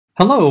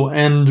Hello,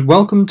 and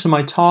welcome to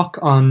my talk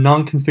on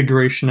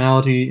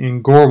non-configurationality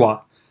in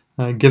Gorwaa,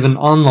 given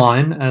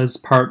online as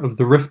part of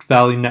the Rift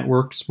Valley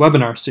Network's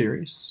webinar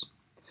series.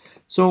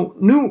 So,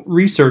 new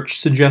research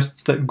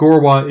suggests that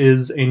Gorwaa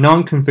is a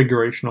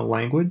non-configurational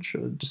language,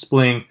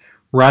 displaying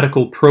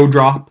radical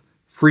pro-drop,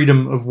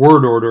 freedom of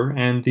word order,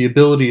 and the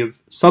ability of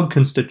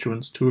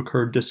subconstituents to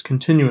occur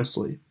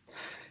discontinuously.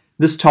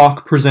 This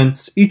talk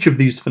presents each of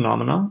these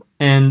phenomena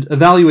and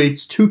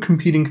evaluates two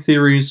competing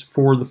theories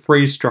for the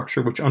phrase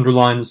structure which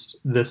underlines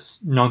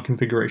this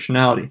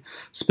non-configurationality,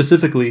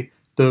 specifically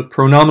the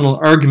Pronominal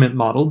Argument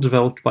model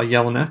developed by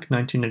Jelinek,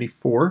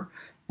 1984,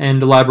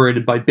 and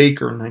elaborated by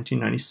Baker in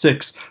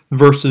 1996,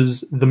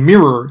 versus the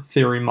mirror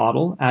theory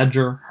model,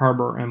 Adger,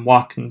 Harbour, and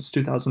Watkins,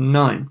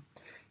 2009.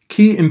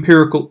 Key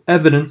empirical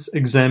evidence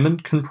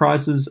examined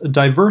comprises a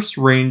diverse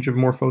range of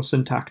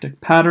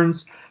morphosyntactic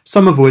patterns,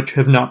 some of which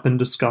have not been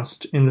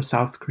discussed in the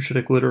South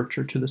Cushitic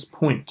literature to this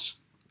point.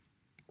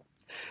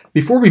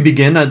 Before we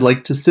begin, I'd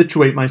like to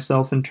situate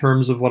myself in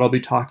terms of what I'll be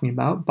talking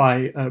about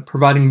by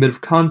providing a bit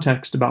of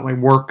context about my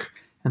work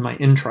and my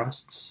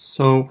interests.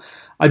 So,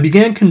 I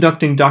began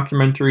conducting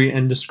documentary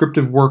and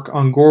descriptive work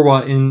on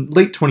Gorwaa in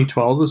late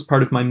 2012 as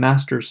part of my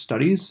master's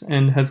studies,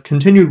 and have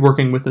continued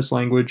working with this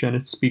language and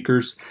its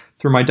speakers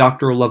through my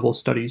doctoral level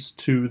studies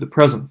to the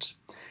present.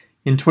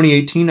 In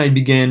 2018, I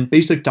began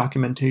basic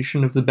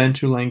documentation of the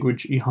Bantu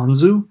language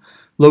Ihanzu,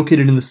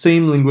 located in the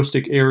same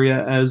linguistic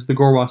area as the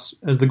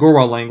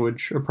Gorwaa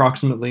language,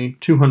 approximately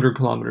 200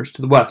 kilometers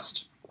to the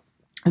west.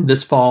 And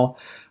this fall,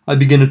 I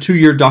begin a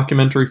 2-year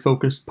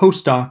documentary-focused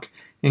postdoc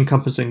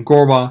encompassing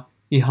Gorwaa,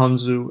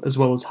 Ihanzu, as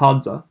well as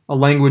Hadza, a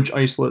language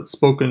isolate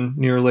spoken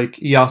near Lake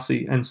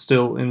Eyasi and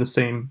still in the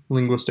same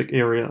linguistic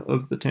area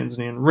of the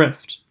Tanzanian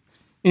Rift.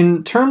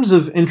 In terms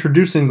of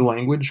introducing the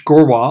language,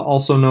 Gorwaa,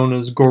 also known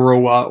as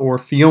Gorwaa or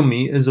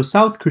Fiomi, is a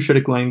South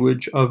Cushitic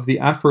language of the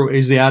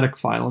Afro-Asiatic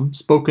phylum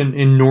spoken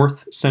in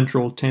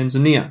north-central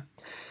Tanzania.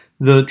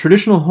 The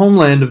traditional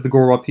homeland of the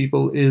Gorwaa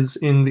people is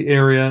in the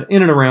area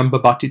in and around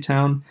Babati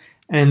town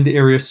and the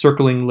area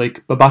circling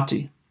Lake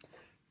Babati.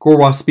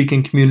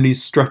 Gorwaa-speaking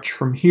communities stretch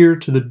from here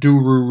to the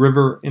Duru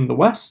River in the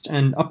west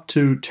and up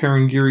to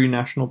Tarangire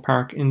National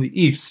Park in the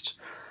east.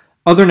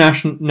 Other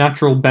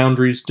natural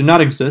boundaries do not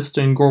exist,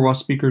 and Gorwaa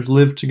speakers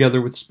live together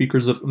with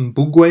speakers of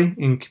Mbugwe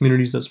in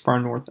communities as far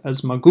north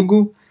as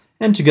Magugu,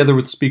 and together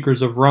with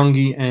speakers of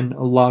Rangi and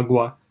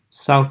Alagwa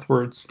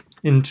southwards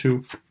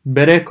into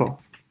Bereko.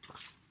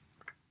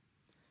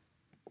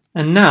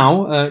 And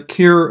now,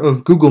 here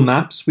of Google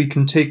Maps, we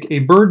can take a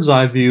bird's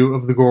eye view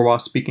of the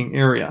Gorwaa-speaking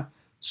area.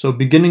 So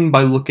beginning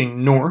by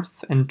looking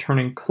north and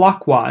turning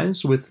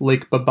clockwise with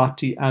Lake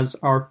Babati as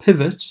our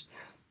pivot,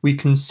 we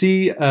can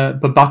see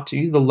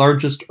Babati, the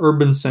largest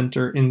urban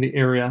center in the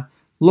area,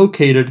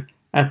 located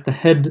at the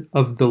head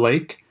of the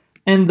lake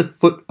and the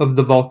foot of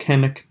the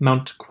volcanic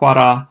Mount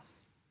Kwara,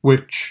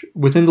 which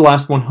within the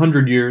last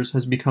 100 years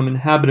has become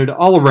inhabited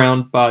all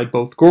around by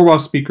both Gorwaa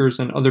speakers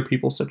and other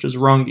people such as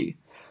Rangi.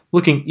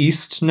 Looking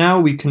east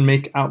now, we can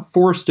make out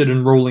forested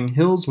and rolling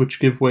hills which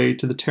give way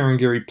to the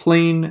Tarangire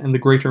Plain and the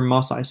greater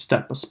Maasai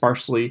Steppe, a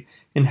sparsely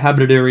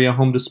inhabited area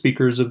home to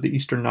speakers of the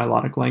Eastern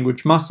Nilotic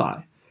language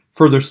Maasai.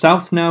 Further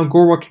south now,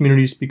 Gorwaa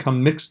communities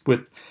become mixed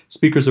with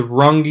speakers of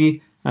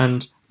Rangi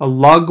and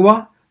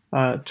Alagwa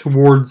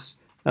towards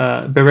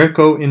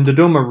Bereko in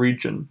Dodoma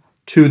region.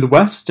 To the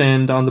west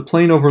and on the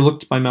plain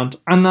overlooked by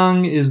Mount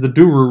Anang is the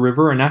Duru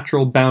River, a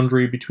natural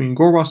boundary between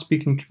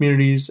Gorwaa-speaking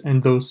communities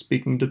and those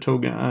speaking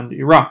Datoga and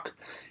Iraq.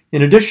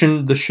 In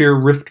addition, the sheer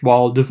rift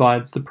wall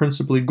divides the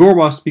principally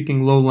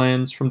Gorwaa-speaking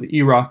lowlands from the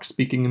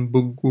Iraq-speaking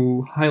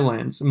Mbulu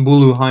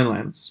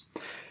Highlands.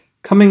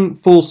 Coming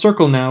full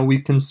circle now, we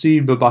can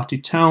see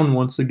Babati town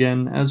once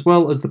again, as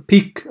well as the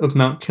peak of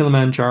Mount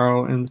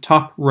Kilimanjaro in the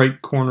top right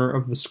corner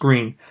of the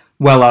screen,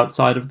 well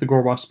outside of the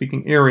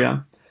Gorwaa-speaking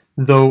area,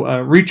 though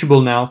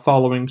reachable now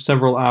following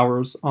several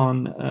hours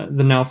on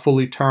the now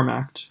fully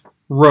tarmacked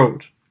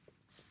road.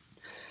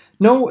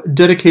 No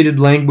dedicated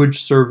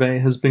language survey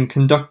has been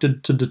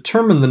conducted to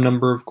determine the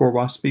number of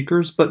Gorwaa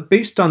speakers, but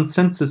based on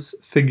census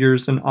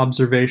figures and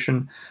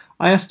observation,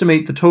 I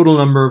estimate the total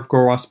number of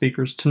Gorwaa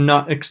speakers to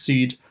not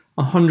exceed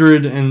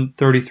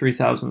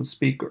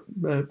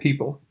 133,000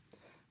 people.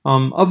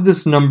 Of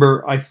this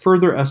number, I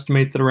further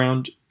estimate that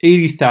around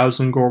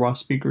 80,000 Gorwaa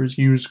speakers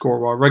use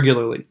Gorwaa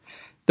regularly.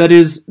 That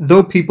is,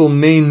 though people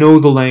may know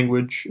the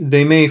language,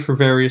 they may, for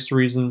various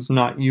reasons,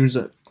 not use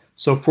it.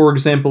 So, for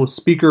example, a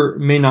speaker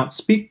may not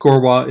speak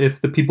Gorwaa if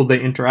the people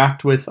they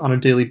interact with on a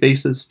daily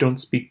basis don't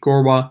speak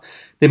Gorwaa.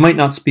 They might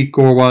not speak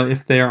Gorwaa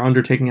if they are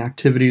undertaking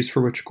activities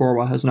for which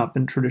Gorwaa has not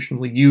been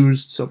traditionally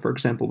used, so for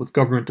example with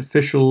government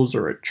officials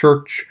or at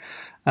church.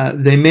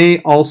 They may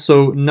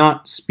also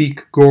not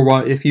speak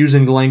Gorwaa if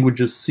using the language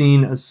is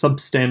seen as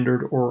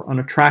substandard or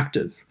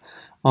unattractive.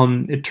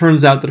 It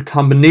turns out that a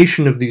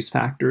combination of these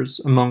factors,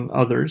 among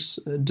others,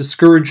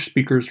 discourage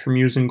speakers from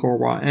using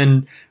Gorwaa,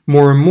 and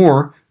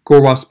more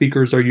Gorwaa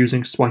speakers are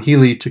using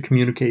Swahili to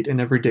communicate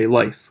in everyday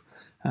life.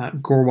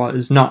 Gorwaa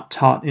is not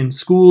taught in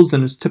schools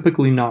and is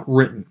typically not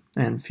written,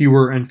 and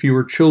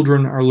fewer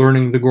children are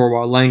learning the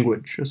Gorwaa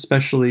language,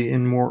 especially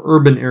in more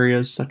urban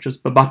areas such as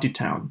Babati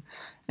Town,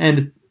 and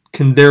it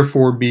can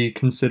therefore be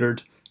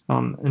considered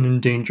an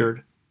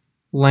endangered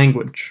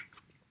language.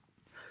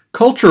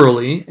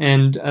 Culturally,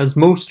 and as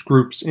most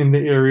groups in the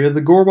area,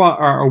 the Gorwaa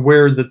are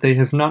aware that they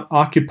have not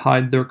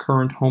occupied their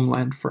current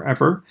homeland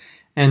forever,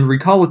 and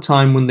recall a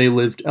time when they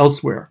lived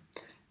elsewhere.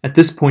 At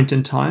this point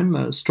in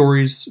time,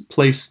 stories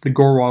place the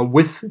Gorwaa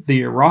with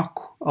the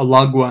Iraq,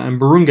 Alagwa,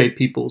 and Burunge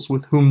peoples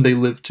with whom they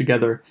live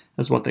together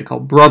as what they call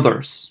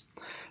brothers.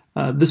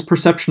 This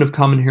perception of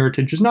common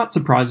heritage is not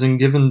surprising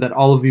given that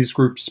all of these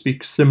groups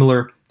speak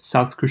similar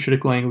South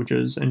Cushitic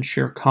languages and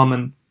share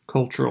common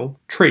cultural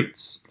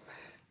traits.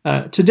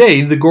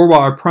 Today, the Gorwaa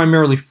are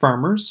primarily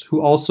farmers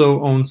who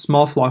also own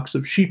small flocks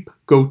of sheep,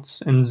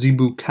 goats, and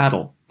zebu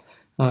cattle.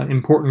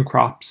 Important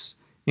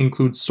crops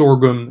include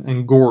sorghum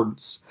and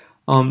gourds.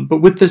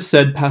 But with this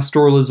said,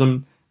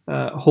 pastoralism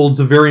holds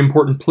a very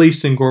important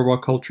place in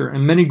Gorwaa culture,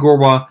 and many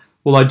Gorwaa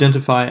will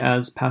identify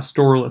as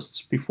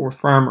pastoralists before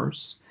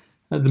farmers.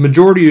 The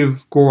majority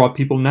of Gorwaa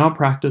people now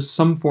practice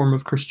some form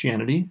of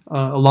Christianity,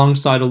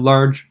 alongside a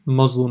large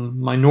Muslim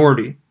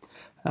minority.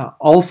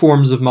 All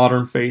forms of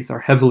modern faith are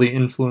heavily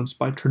influenced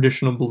by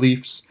traditional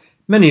beliefs,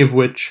 many of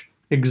which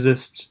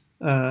exist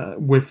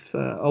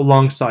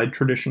alongside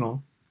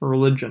traditional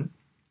religion.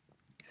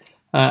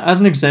 As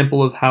an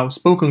example of how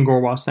spoken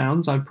Gorwaa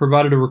sounds, I've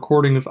provided a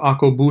recording of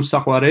Ako Bu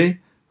Sakware,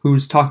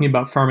 who's talking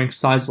about farming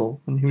sisal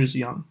when he was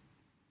young.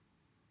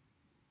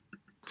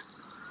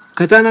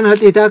 Katanan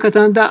hatita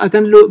katanda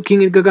atan lo king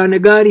gagana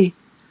gari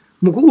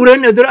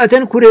mukuran adur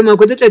atan kure ma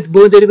kodet et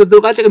bonderi ko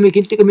durqata kami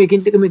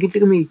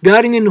kilti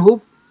garing in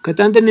hub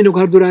katanda ni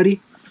nukar durari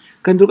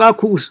kan durqa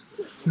kus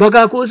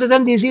baga kus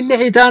atan disille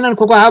hitanan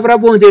ko habra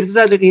bonderi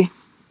tsalaki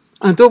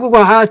anto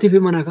ko hati fi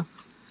manaka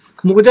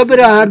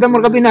mukudabira harda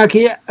marqabina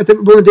ki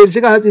bonderi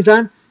sika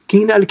hatisan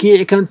king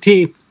alki kan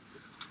tip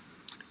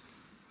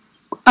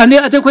ani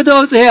atan ko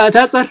to he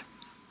atatsar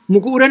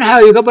mukuran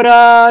hawi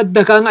kabara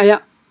dakan aya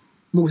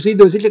مقصود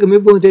دوسيل كم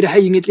يبون تري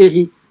حي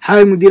نتلحي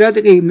حي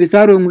مديراتك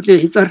مسارو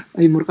متلحي صار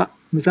أي مرقة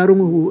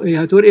مسارو أي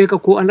هاتور إيه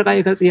كو أنا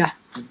قاية كسيح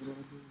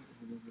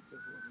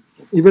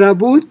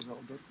إبرابود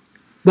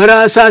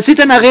برا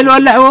ساستنا غيلو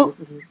الله هو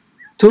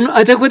تون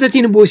أتكوتا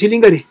تين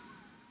بوسيلين غري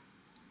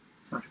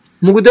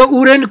مقدا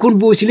أورن كون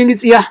بوسيلين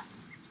سيح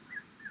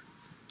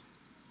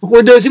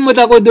قدوسي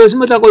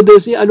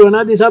قدوسي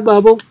ألونا دي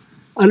سبابو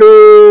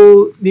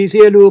ألو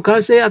ديسي ألو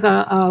كاسي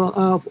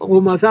أكا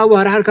وماسا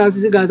وارحر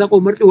كاسي غازا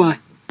قمرت واه.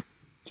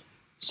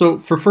 So,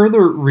 for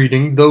further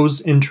reading, those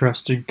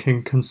interested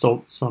can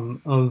consult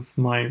some of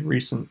my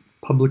recent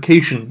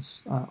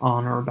publications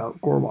on or about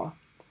Gorwaa.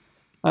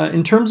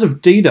 In terms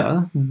of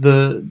data,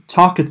 the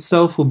talk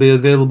itself will be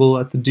available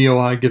at the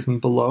DOI given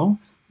below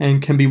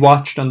and can be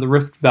watched on the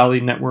Rift Valley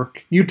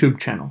Network YouTube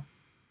channel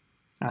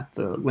at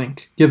the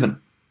link given.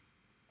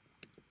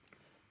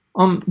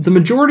 The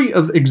majority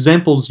of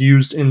examples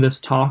used in this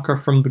talk are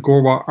from the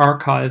Gorwaa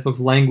Archive of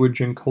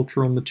Language and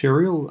Cultural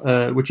Material,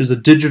 which is a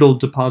digital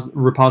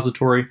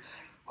repository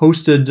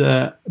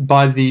hosted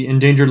by the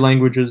Endangered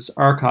Languages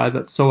Archive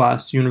at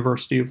SOAS,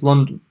 University of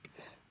London.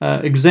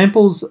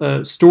 Examples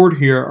stored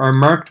here are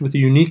marked with a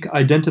unique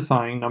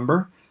identifying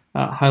number,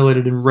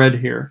 highlighted in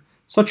red here,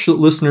 such that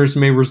listeners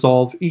may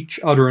resolve each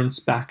utterance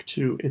back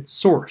to its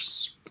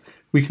source.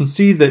 We can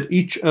see that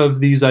each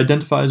of these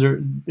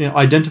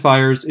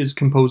identifiers is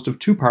composed of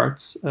two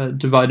parts,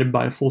 divided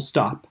by a full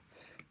stop.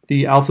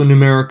 The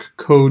alphanumeric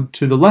code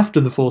to the left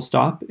of the full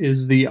stop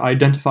is the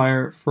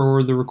identifier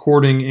for the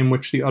recording in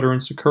which the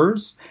utterance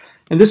occurs,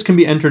 and this can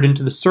be entered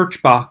into the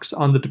search box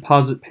on the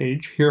deposit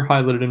page, here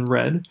highlighted in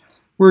red,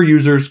 where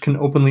users can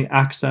openly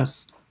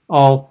access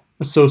all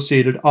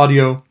associated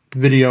audio,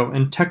 video,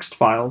 and text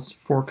files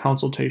for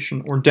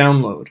consultation or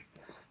download.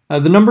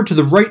 The number to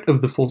the right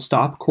of the full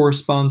stop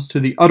corresponds to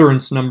the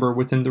utterance number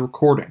within the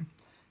recording.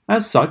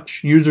 As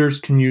such, users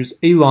can use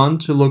Elan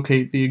to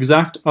locate the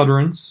exact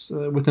utterance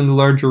within the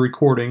larger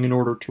recording in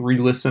order to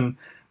re-listen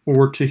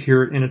or to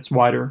hear it in its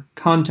wider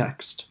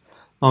context.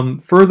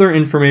 Further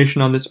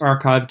information on this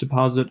archive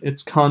deposit,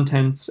 its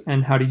contents,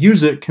 and how to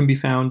use it can be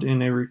found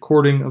in a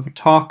recording of a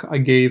talk I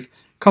gave a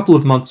couple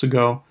of months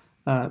ago,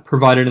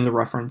 provided in the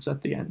reference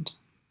at the end.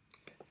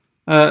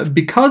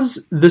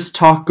 Because this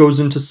talk goes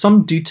into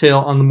some detail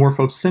on the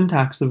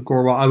morphosyntax of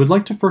Gorwaa, I would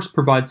like to first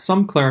provide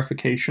some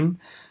clarification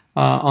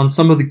on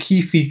some of the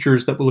key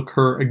features that will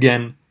occur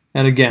again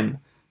and again.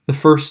 The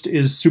first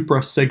is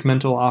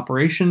suprasegmental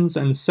operations,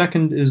 and the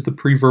second is the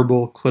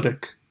preverbal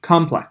clitic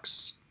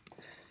complex.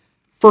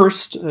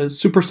 First,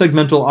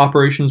 suprasegmental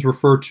operations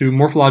refer to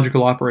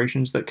morphological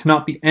operations that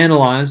cannot be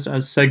analyzed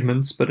as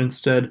segments, but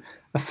instead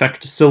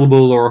affect a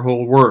syllable or a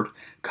whole word.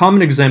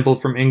 Common example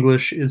from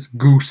English is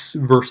goose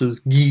versus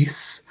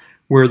geese,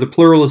 where the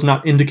plural is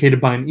not indicated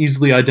by an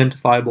easily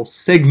identifiable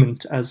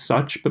segment as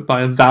such, but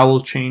by a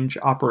vowel change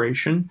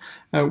operation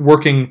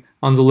working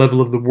on the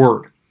level of the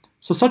word.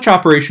 So such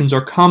operations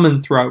are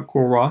common throughout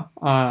Gorwaa,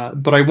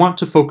 but I want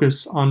to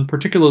focus on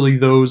particularly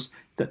those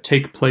that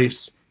take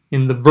place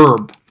in the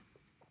verb.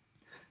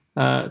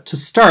 To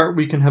start,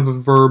 we can have a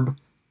verb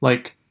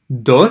like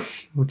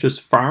doth, which is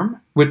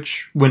farm,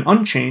 which, when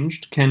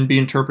unchanged, can be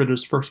interpreted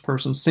as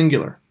first-person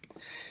singular.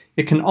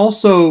 It can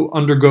also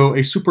undergo a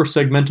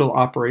supersegmental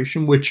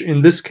operation, which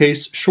in this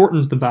case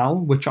shortens the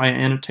vowel, which I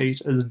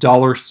annotate as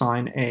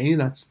 $A,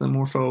 that's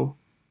the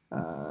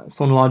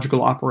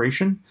phonological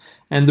operation,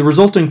 and the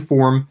resulting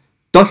form,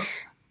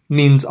 doth,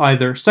 means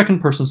either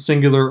second-person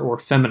singular or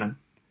feminine.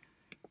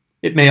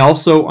 It may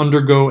also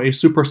undergo a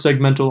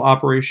supersegmental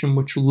operation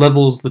which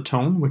levels the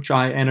tone, which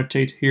I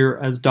annotate here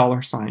as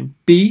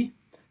 $B.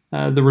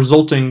 The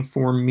resulting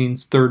form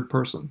means third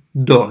person,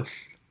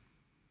 doth.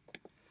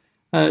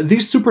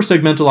 These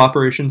supersegmental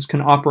operations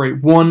can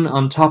operate one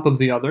on top of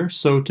the other,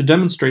 so to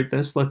demonstrate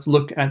this, let's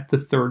look at the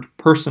third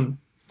person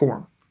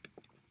form.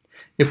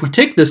 If we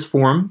take this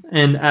form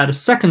and add a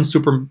second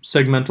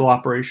supersegmental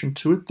operation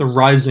to it, the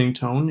rising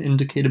tone,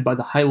 indicated by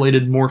the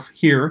highlighted morph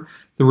here,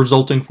 the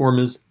resulting form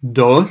is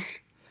doth.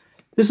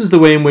 This is the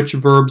way in which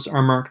verbs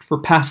are marked for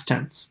past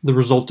tense. The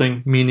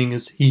resulting meaning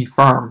is he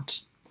farmed.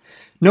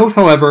 Note,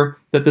 however,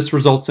 that this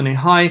results in a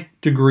high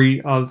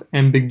degree of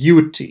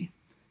ambiguity.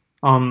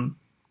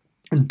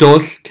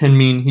 Doth can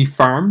mean he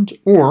farmed,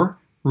 or,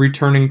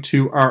 returning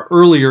to our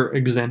earlier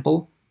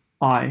example,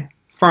 I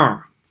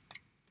farm.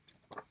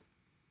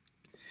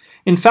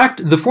 In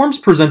fact, the forms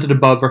presented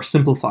above are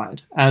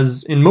simplified,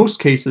 as in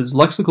most cases,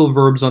 lexical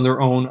verbs on their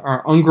own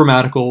are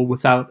ungrammatical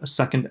without a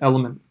second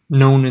element,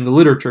 known in the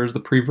literature as the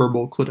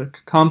preverbal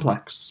clitic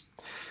complex.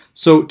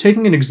 So,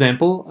 taking an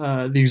example,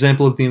 the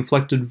example of the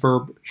inflected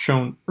verb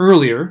shown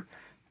earlier,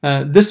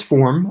 this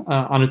form,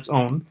 on its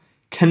own,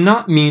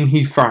 cannot mean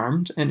he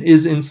farmed and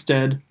is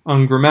instead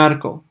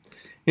ungrammatical.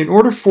 In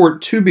order for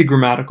it to be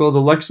grammatical, the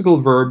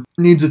lexical verb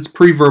needs its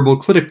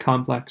preverbal clitic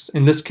complex,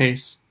 in this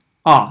case,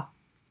 a.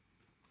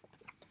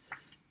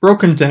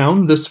 Broken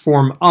down, this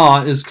form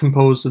a is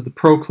composed of the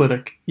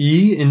proclitic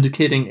e,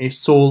 indicating a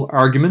sole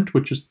argument,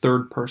 which is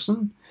third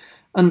person,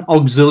 an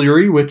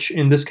auxiliary, which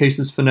in this case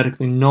is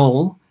phonetically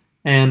null,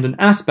 and an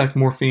aspect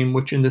morpheme,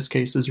 which in this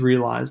case is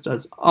realized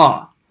as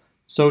a.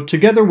 So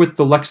together with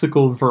the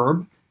lexical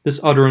verb,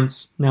 this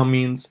utterance now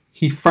means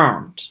he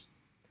farmed.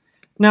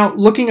 Now,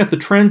 looking at the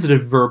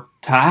transitive verb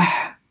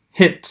tah,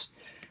 hit,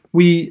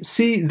 we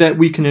see that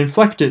we can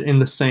inflect it in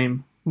the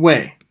same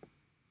way.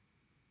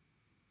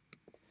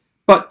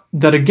 But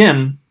that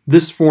again,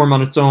 this form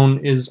on its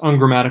own is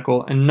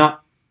ungrammatical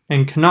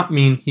and cannot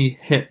mean he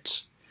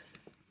hit.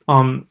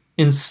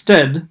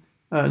 Instead,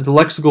 the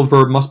lexical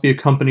verb must be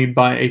accompanied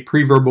by a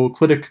preverbal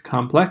clitic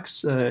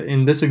complex.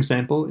 In this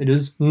example, it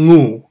is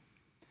ngu,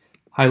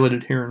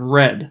 highlighted here in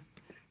red.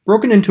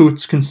 Broken into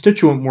its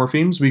constituent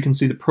morphemes, we can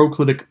see the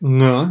proclitic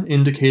ng,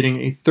 indicating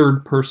a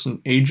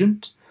third-person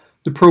agent,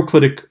 the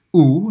proclitic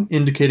u,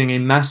 indicating a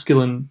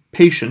masculine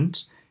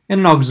patient,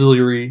 and an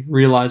auxiliary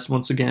realized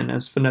once again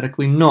as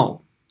phonetically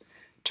null.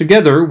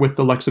 Together with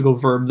the lexical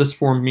verb, this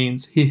form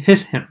means he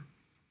hit him.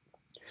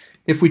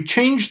 If we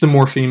change the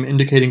morpheme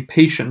indicating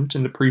patient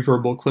in the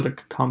preverbal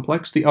clitic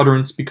complex, the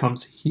utterance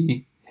becomes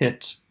he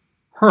hit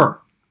her.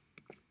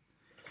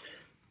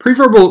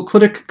 Preverbal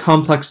clitic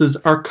complexes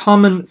are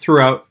common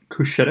throughout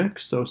Cushitic,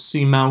 so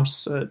see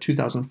Mouse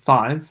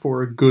 2005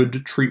 for a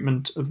good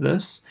treatment of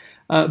this.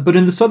 But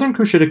in the Southern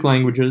Cushitic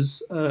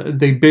languages,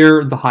 they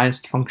bear the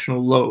highest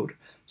functional load.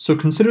 So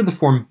consider the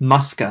form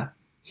maska,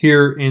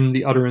 here in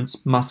the utterance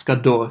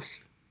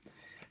maskadoth.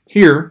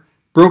 Here,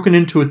 broken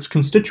into its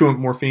constituent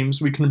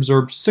morphemes, we can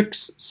observe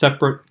 6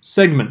 separate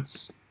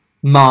segments.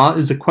 Ma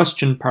is a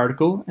question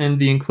particle, and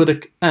the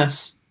enclitic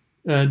s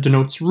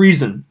denotes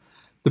reason.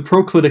 The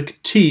proclitic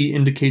t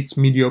indicates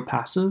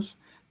mediopassive.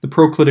 The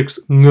proclitics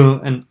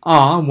ng and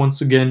a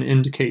once again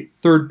indicate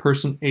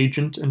third-person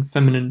agent and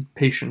feminine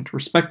patient,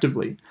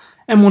 respectively.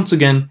 And once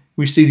again,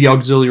 we see the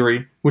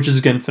auxiliary, which is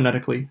again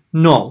phonetically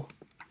null.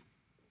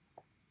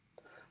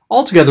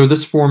 Altogether,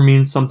 this form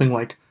means something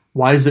like,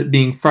 why is it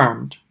being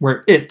farmed,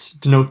 where it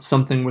denotes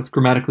something with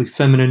grammatically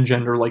feminine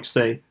gender, like,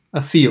 say,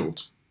 a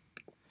field.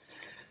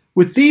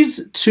 With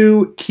these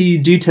 2 key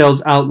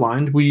details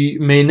outlined, we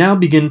may now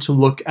begin to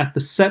look at the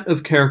set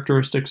of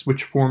characteristics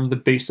which form the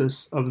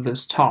basis of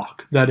this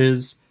talk, that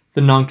is,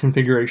 the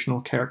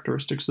non-configurational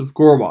characteristics of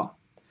Gorwaa.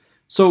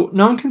 So,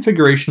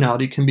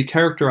 non-configurationality can be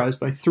characterized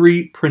by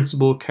 3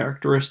 principal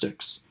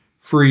characteristics: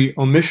 free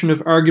omission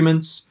of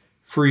arguments,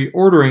 free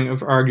ordering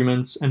of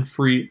arguments, and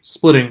free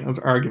splitting of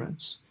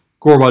arguments.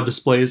 Gorwaa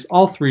displays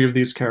all 3 of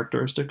these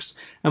characteristics,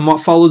 and what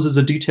follows is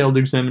a detailed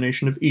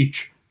examination of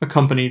each,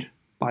 accompanied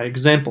by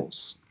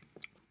examples.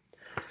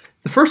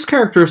 The first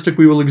characteristic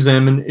we will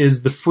examine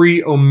is the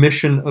free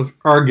omission of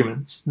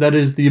arguments, that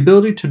is, the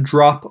ability to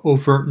drop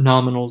over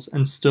nominals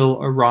and still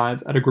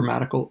arrive at a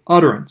grammatical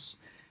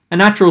utterance. A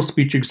natural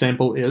speech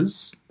example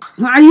is,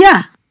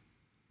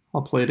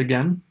 I'll play it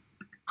again,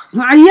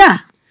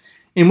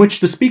 in which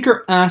the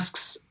speaker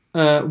asks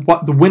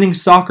what the winning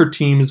soccer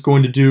team is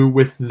going to do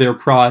with their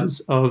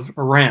prize of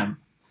a ram.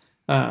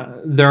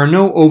 There are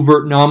no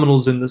overt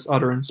nominals in this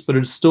utterance, but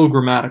it is still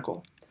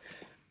grammatical.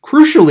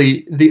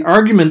 Crucially, the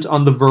argument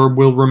on the verb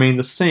will remain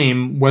the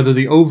same whether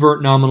the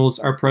overt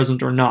nominals are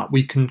present or not.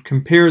 We can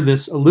compare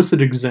this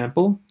illicit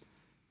example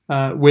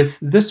with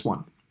this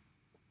one.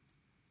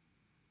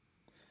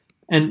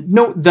 And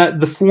note that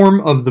the form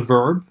of the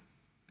verb,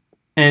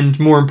 and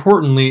more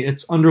importantly,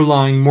 its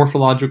underlying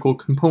morphological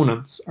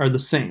components, are the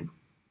same.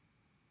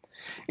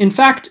 In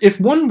fact, if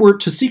one were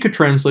to seek a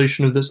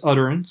translation of this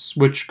utterance,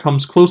 which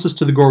comes closest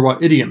to the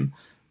Gorwaa idiom,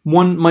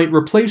 one might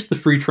replace the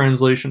free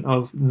translation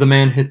of "the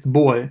man hit the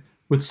boy"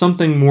 with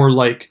something more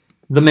like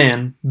 "the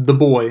man, the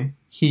boy,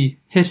 he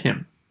hit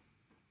him."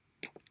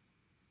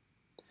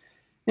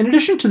 In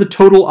addition to the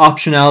total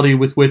optionality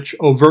with which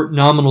overt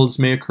nominals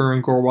may occur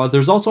in Gorwaa,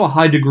 there's also a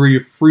high degree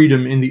of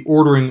freedom in the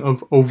ordering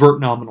of overt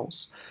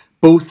nominals,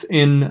 both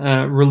in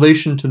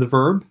relation to the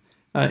verb,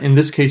 in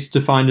this case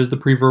defined as the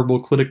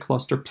preverbal clitic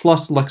cluster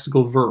plus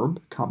lexical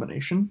verb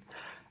combination,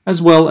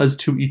 as well as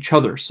to each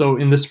other. So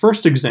in this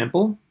first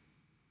example,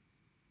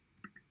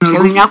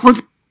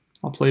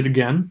 I'll play it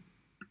again.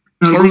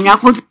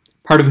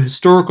 Part of a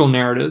historical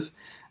narrative,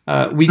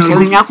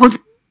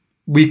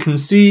 we can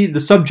see the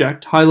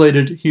subject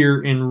highlighted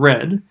here in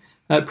red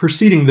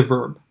preceding the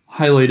verb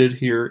highlighted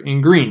here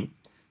in green.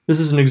 This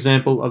is an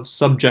example of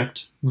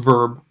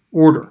subject-verb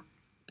order.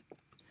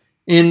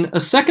 In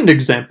a second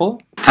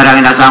example,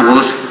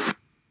 I'll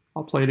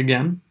play it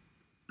again.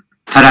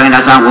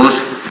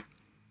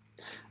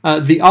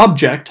 The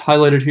object,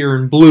 highlighted here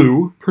in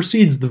blue,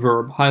 precedes the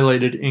verb,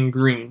 highlighted in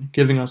green,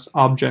 giving us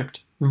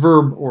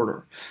object-verb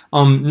order.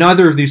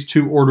 Neither of these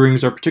two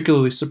orderings are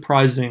particularly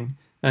surprising.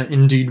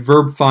 Indeed,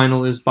 verb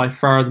final is by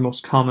far the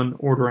most common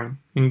ordering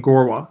in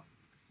Gorwaa.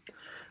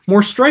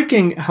 More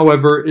striking,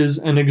 however, is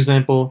an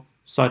example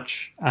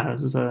such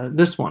as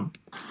this one.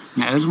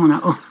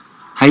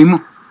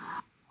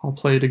 I'll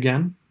play it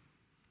again.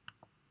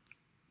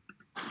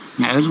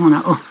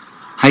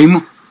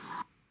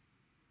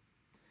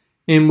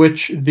 In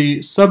which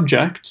the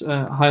subject,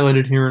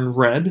 highlighted here in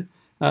red,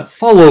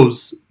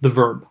 follows the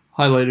verb,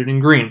 highlighted in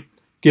green,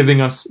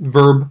 giving us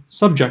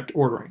verb-subject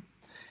ordering.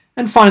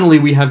 And finally,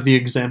 we have the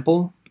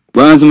example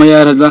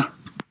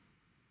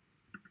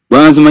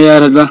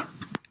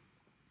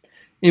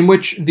in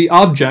which the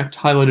object,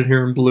 highlighted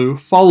here in blue,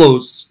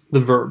 follows the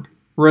verb,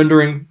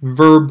 rendering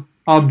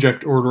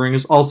verb-object ordering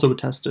is also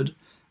attested,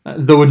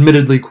 though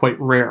admittedly quite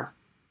rare.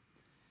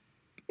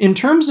 In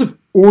terms of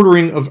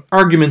ordering of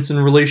arguments in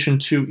relation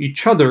to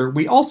each other,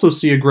 we also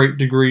see a great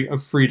degree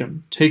of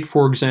freedom. Take,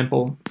 for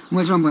example,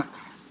 play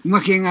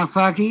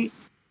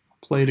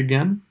it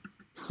again,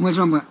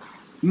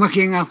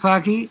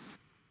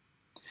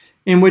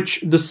 in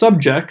which the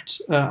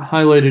subject,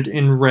 highlighted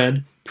in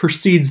red,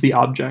 precedes the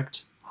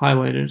object,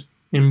 highlighted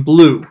in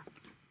blue.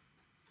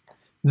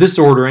 This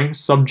ordering,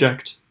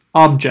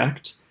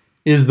 subject-object,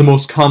 is the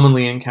most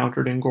commonly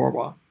encountered in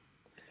Gorwaa.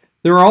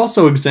 There are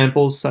also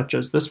examples such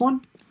as this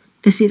one.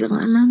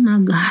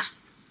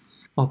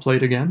 I'll play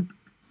it again.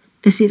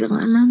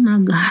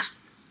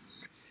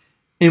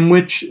 In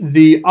which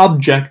the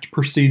object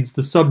precedes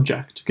the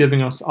subject,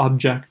 giving us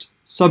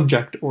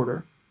object-subject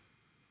order.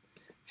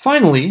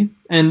 Finally,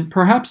 and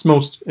perhaps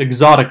most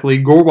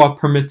exotically, Gorwaa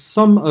permits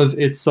some of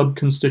its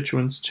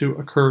subconstituents to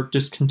occur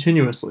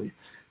discontinuously,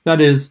 that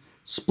is,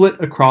 split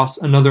across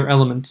another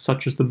element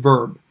such as the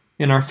verb.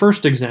 In our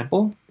first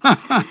example, I'll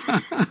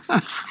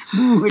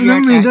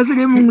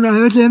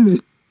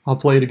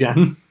play it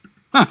again.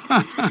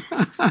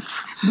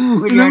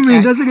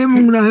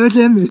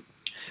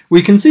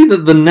 We can see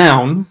that the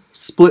noun,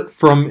 split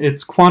from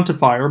its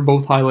quantifier,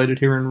 both highlighted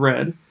here in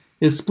red,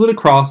 is split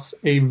across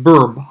a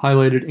verb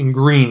highlighted in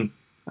green.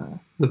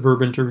 The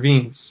verb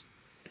intervenes.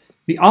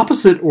 The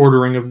opposite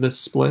ordering of this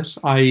split,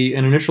 i.e.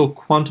 an initial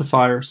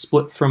quantifier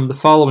split from the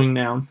following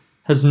noun,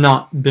 has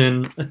not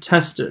been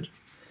attested.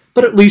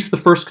 But at least the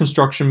first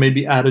construction may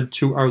be added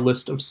to our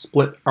list of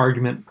split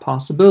argument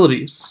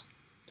possibilities.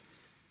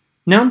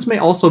 Nouns may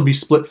also be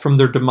split from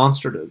their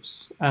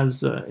demonstratives,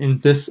 as in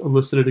this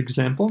elicited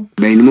example.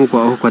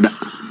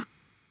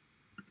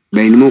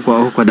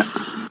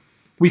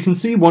 We can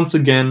see once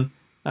again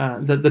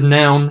that the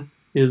noun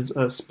is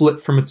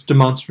split from its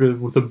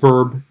demonstrative with a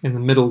verb in the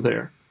middle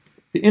there.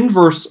 The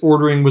inverse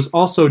ordering was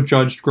also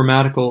judged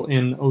grammatical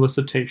in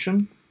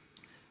elicitation,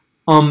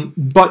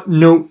 but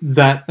note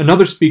that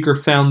another speaker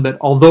found that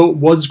although it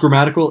was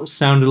grammatical, it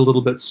sounded a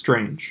little bit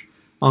strange.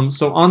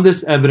 So on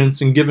this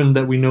evidence, and given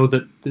that we know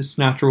that this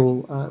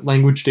natural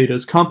language data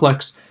is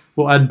complex,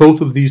 we'll add both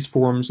of these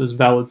forms as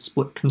valid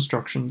split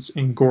constructions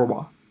in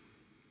Gorwaa.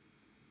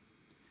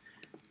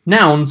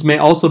 Nouns may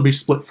also be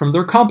split from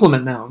their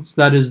complement nouns,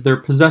 that is, their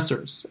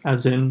possessors,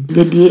 as in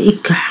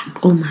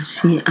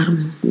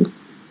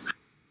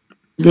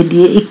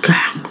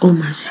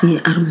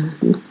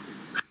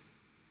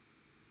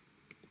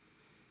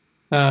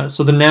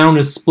so the noun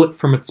is split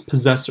from its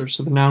possessor.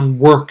 So the noun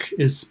work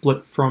is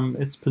split from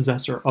its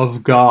possessor,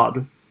 of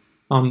God.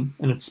 And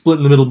it's split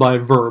in the middle by a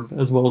verb,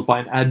 as well as by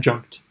an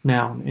adjunct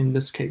noun in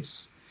this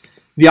case.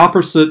 The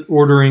opposite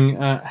ordering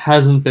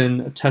hasn't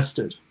been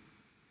tested.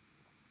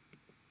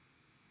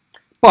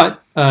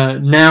 But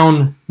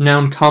noun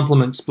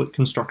complement split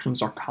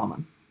constructions are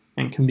common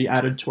and can be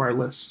added to our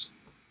list.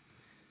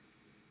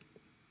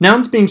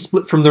 Nouns being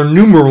split from their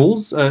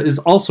numerals is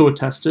also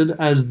attested,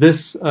 as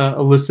this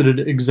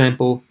elicited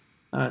example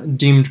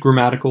deemed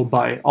grammatical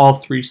by all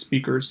three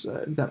speakers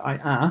that I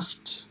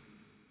asked.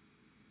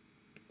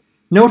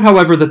 Note,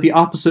 however, that the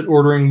opposite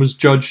ordering was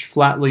judged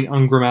flatly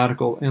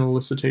ungrammatical in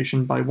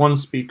elicitation by one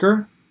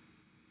speaker,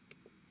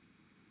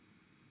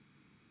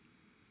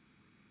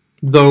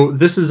 though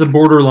this is a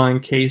borderline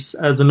case,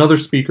 as another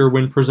speaker,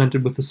 when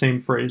presented with the same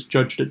phrase,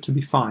 judged it to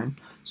be fine.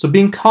 So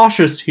being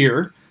cautious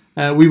here,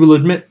 we will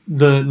admit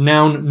the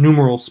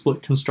noun-numeral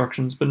split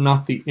constructions, but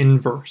not the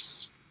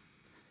inverse.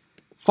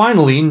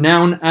 Finally,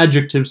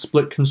 noun-adjective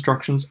split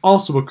constructions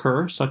also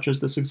occur, such as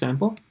this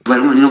example.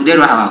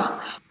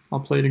 I'll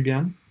play it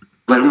again.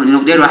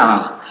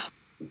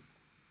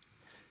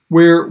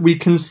 Where we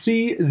can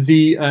see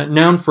the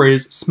noun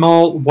phrase,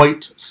 small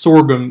white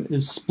sorghum,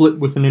 is split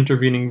with an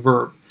intervening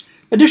verb.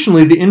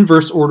 Additionally, the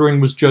inverse ordering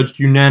was judged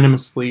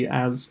unanimously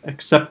as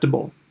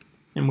acceptable,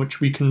 in which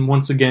we can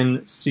once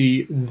again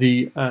see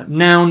the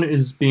noun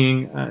is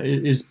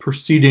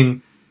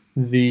preceding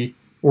the,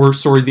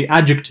 the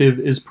adjective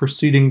is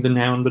preceding the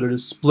noun, but it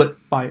is split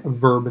by a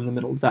verb in the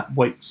middle, that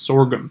white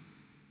sorghum.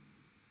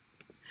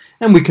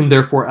 And we can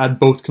therefore add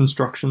both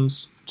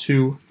constructions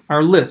to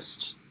our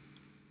list.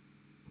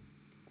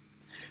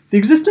 The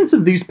existence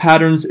of these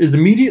patterns is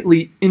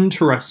immediately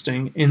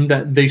interesting in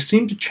that they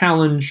seem to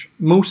challenge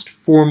most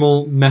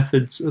formal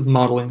methods of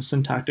modeling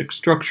syntactic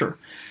structure.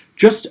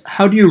 Just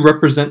how do you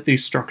represent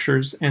these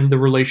structures and the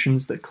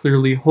relations that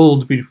clearly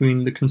hold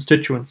between the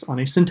constituents on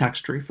a syntax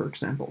tree, for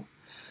example?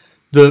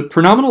 The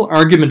pronominal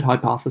argument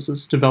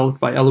hypothesis, developed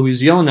by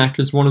Eloise Jelinek,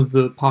 is one of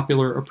the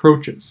popular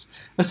approaches.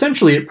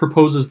 Essentially, it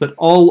proposes that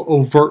all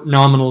overt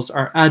nominals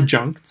are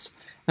adjuncts,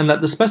 and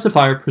that the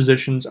specifier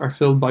positions are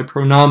filled by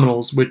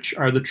pronominals, which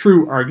are the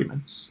true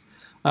arguments.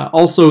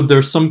 Also,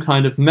 there's some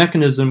kind of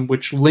mechanism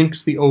which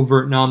links the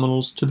overt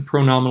nominals to the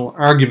pronominal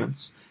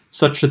arguments,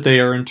 such that they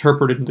are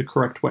interpreted in the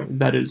correct way.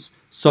 That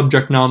is,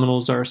 subject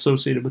nominals are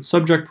associated with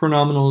subject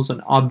pronominals,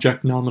 and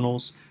object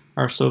nominals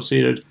are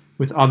associated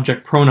with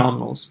object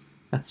pronominals,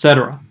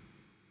 etc.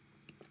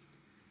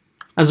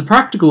 As a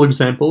practical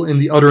example, in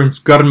the utterance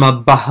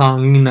Garma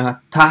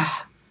bahangina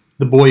tah,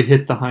 the boy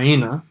hit the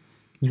hyena,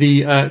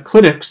 the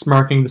clitics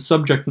marking the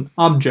subject and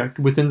object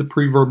within the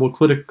preverbal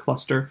clitic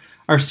cluster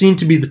are seen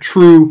to be the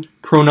true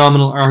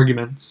pronominal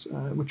arguments,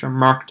 which are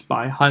marked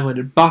by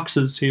highlighted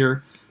boxes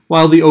here,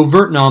 while the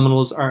overt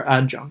nominals are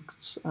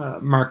adjuncts,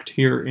 marked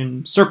here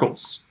in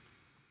circles.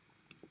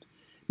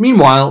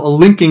 Meanwhile, a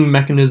linking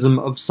mechanism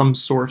of some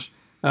sort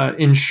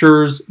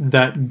ensures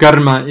that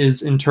garma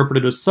is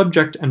interpreted as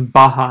subject and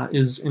baha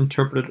is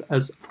interpreted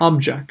as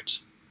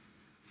object.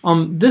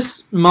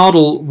 This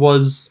model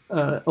was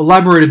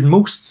elaborated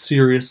most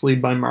seriously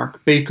by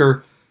Mark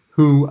Baker,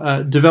 who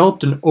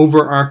developed an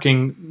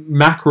overarching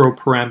macro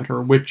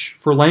parameter which,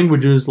 for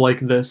languages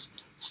like this,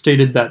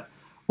 stated that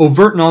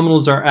overt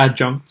nominals are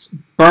adjuncts,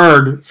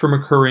 barred from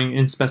occurring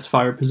in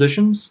specifier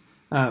positions,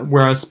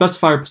 whereas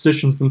specifier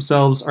positions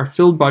themselves are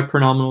filled by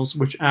pronominals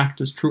which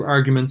act as true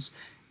arguments,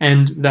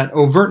 and that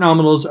overt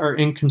nominals are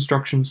in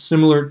constructions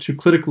similar to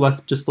clitic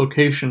left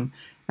dislocation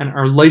and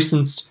are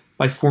licensed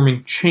by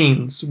forming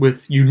chains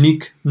with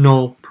unique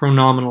null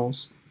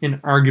pronominals in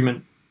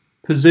argument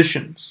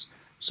positions.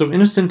 So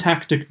in a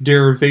syntactic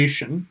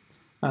derivation,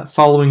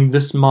 following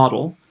this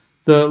model,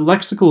 the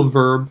lexical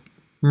verb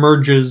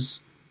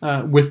merges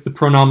with the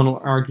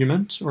pronominal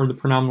argument, or the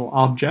pronominal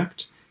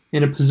object,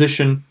 in a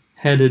position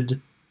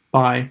headed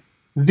by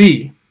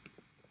V.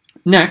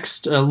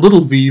 Next,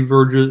 little v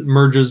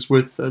merges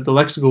with the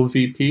lexical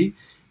VP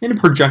in a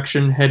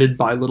projection headed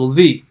by little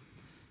v.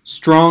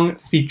 Strong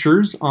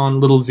features on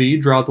little v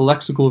draw the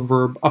lexical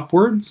verb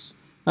upwards,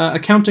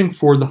 accounting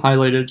for the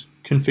highlighted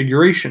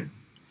configuration.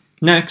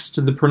 Next,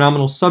 the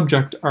pronominal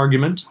subject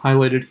argument,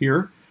 highlighted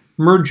here,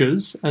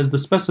 merges as the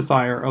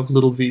specifier of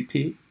little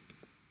vp.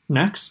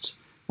 Next,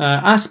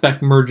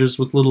 aspect merges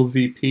with little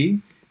vp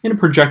in a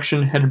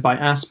projection headed by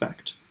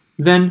aspect.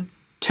 Then,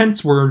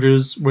 tense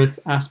merges with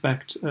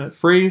aspect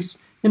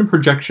phrase in a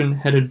projection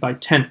headed by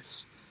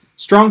tense.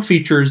 Strong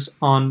features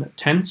on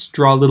tense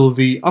draw little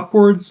v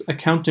upwards,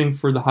 accounting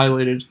for the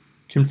highlighted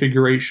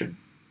configuration.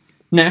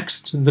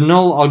 Next, the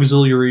null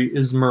auxiliary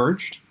is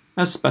merged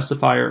as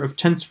specifier of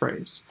tense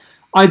phrase.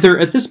 Either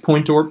at this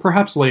point or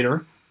perhaps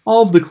later,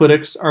 all of the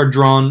clitics are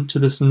drawn to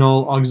this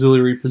null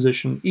auxiliary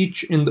position,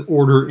 each in the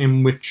order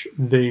in which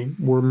they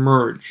were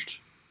merged.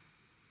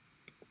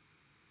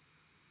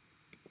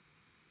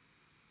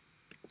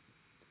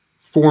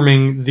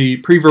 Forming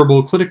the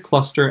preverbal clitic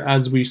cluster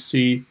as we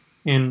see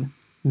in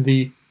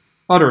the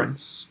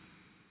utterance.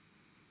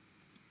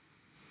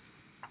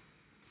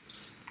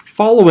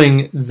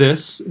 Following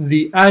this,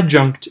 the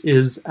adjunct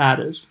is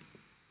added,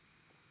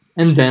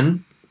 and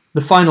then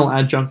the final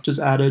adjunct is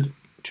added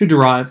to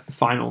derive the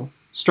final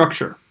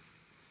structure.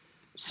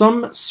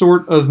 some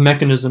sort of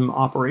mechanism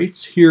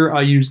operates. Here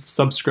I use the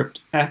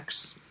subscript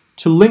x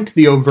to link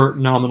the overt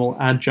nominal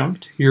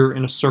adjunct, here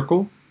in a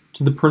circle,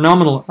 to the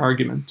pronominal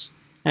argument,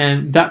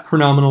 and that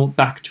pronominal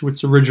back to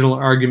its original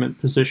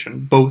argument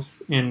position,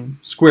 both in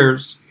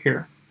squares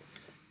here.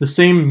 The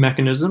same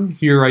mechanism,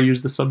 here I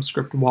use the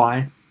subscript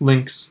y,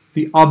 links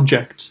the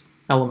object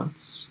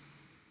elements.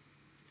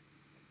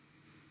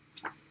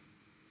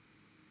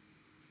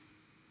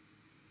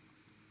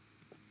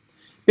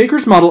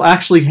 Baker's model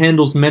actually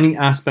handles many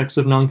aspects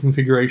of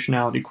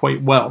non-configurationality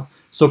quite well.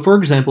 So for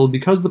example,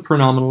 because the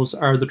pronominals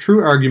are the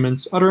true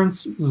arguments,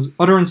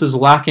 utterances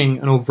lacking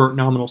an overt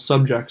nominal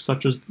subject,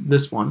 such as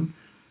this one,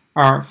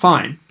 are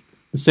fine.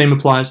 The same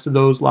applies to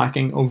those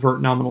lacking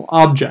overt nominal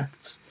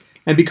objects.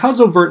 And because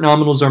overt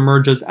nominals are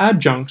merged as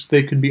adjuncts,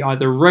 they could be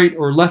either right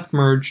or left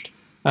merged,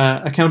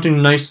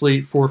 accounting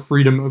nicely for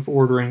freedom of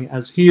ordering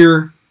as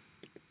here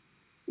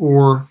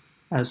or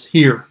as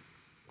here.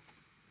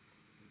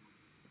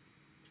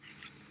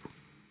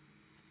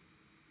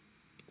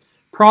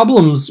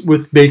 Problems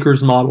with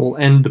Baker's model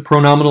and the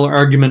pronominal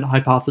argument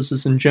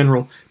hypothesis in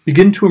general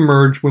begin to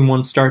emerge when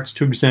one starts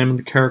to examine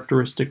the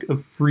characteristic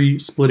of free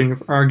splitting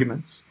of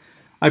arguments.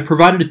 I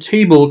provided a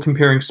table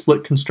comparing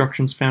split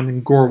constructions found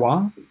in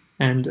Gorwaa,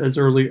 and as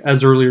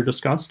earlier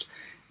discussed,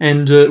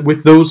 and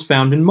with those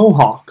found in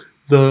Mohawk,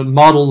 the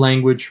model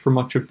language for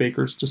much of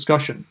Baker's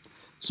discussion.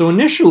 So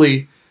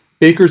initially,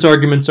 Baker's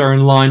arguments are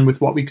in line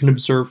with what we can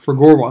observe for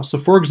Gorwaa. So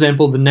for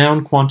example, the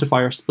noun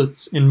quantifier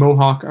splits in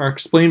Mohawk are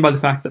explained by the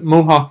fact that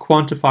Mohawk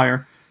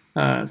quantifier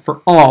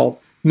for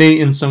all may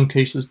in some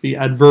cases be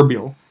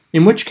adverbial,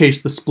 in which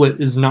case the split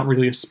is not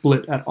really a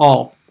split at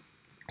all.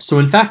 So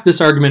in fact,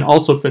 this argument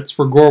also fits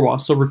for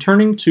Gorwaa. So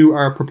returning to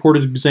our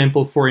purported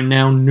example for a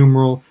noun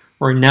numeral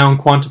or a noun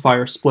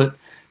quantifier split,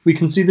 we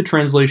can see the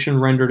translation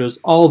rendered as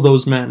all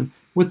those men,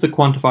 with the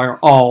quantifier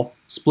all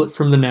split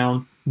from the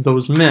noun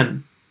those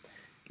men.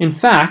 In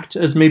fact,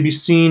 as may be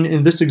seen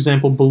in this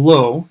example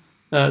below,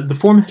 the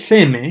form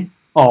theme,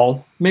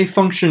 all, may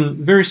function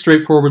very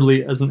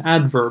straightforwardly as an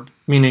adverb,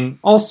 meaning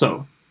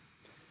also.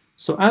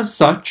 So as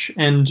such,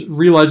 and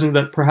realizing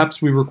that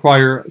perhaps we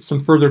require some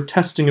further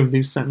testing of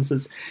these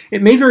sentences,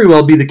 it may very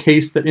well be the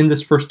case that in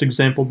this first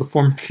example the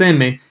form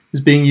theme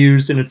is being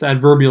used in its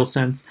adverbial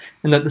sense,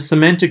 and that the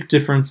semantic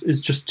difference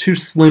is just too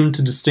slim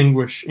to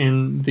distinguish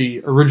in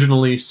the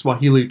originally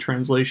Swahili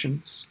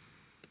translations.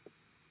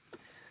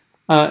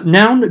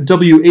 Noun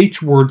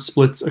WH word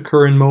splits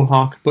occur in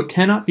Mohawk, but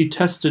cannot be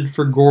tested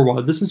for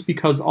Gorwaa. This is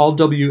because all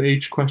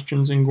WH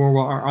questions in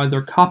Gorwaa are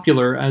either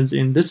copular, as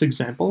in this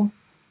example,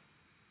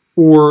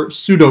 or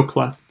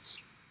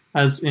pseudoclefts,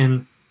 as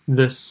in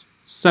this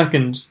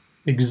second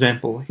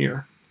example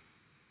here.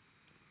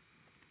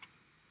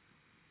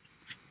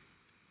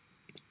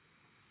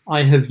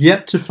 I have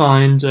yet to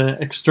find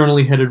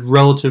externally headed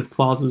relative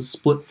clauses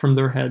split from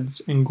their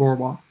heads in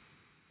Gorwaa.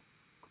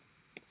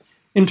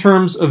 In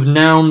terms of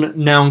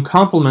noun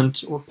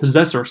complement or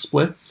possessor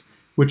splits,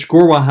 which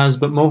Gorwaa has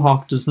but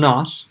Mohawk does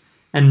not,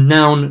 and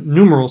noun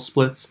numeral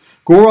splits,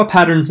 Gorwaa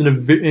patterns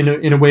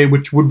in a way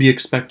which would be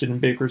expected in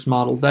Baker's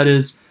model. That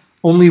is,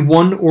 only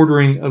one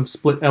ordering of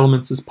split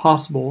elements is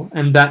possible,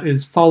 and that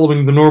is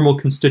following the normal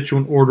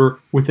constituent order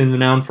within the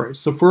noun phrase.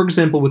 So for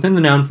example, within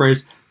the noun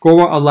phrase,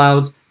 Gorwaa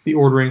allows the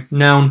ordering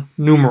noun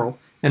numeral,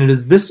 and it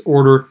is this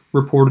order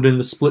reported in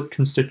the split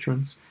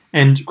constituents,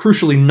 and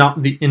crucially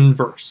not the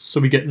inverse. So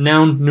we get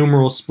noun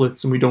numeral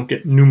splits and we don't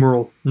get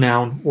numeral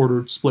noun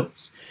ordered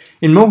splits.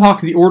 In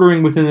Mohawk, the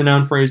ordering within the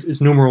noun phrase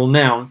is numeral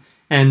noun,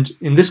 and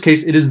in this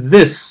case it is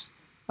this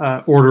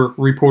order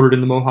reported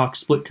in the Mohawk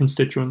split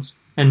constituents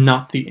and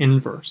not the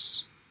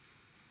inverse.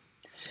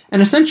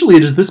 And essentially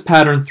it is this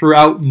pattern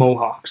throughout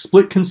Mohawk.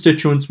 Split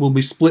constituents will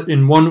be split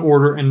in one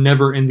order and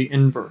never in the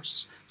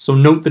inverse. So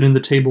note that in the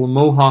table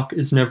Mohawk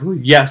is never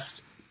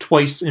yes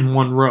twice in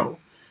one row.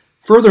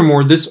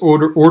 Furthermore, this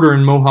order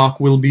in Mohawk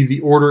will be the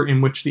order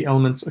in which the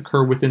elements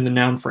occur within the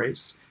noun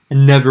phrase,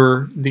 and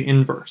never the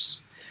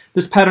inverse.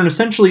 This pattern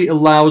essentially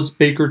allows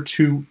Baker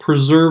to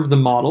preserve the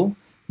model,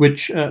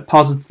 which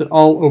posits that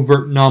all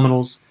overt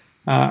nominals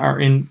are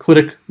in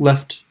clitic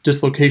left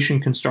dislocation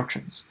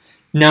constructions.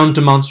 Noun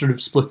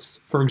demonstrative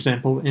splits, for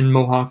example, in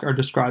Mohawk are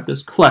described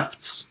as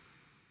clefts.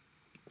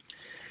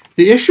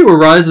 The issue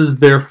arises,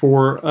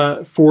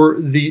 therefore, for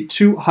the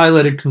two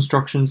highlighted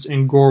constructions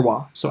in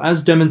Gorwaa. So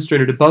as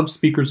demonstrated above,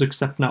 speakers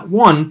accept not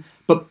one,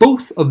 but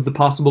both of the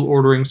possible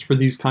orderings for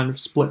these kind of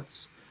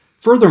splits.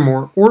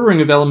 Furthermore,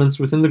 ordering of elements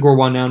within the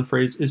Gorwaa noun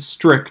phrase is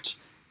strict,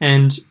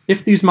 and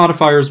if these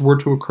modifiers were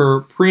to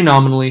occur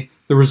pre-nominally,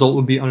 the result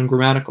would be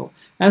ungrammatical.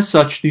 As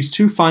such, these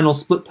two final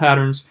split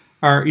patterns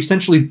are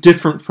essentially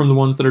different from the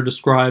ones that are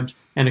described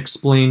and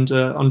explained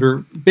under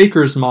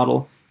Baker's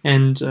model,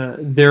 and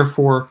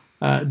therefore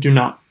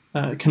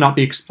cannot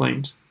be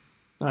explained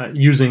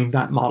using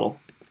that model.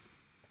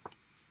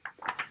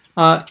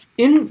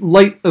 In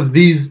light of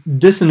these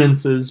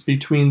dissonances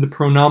between the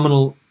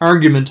pronominal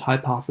argument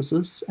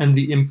hypothesis and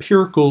the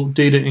empirical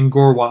data in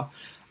Gorwaa,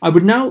 I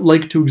would now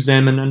like to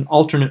examine an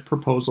alternate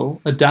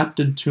proposal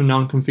adapted to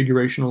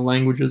non-configurational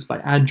languages by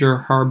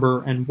Adger,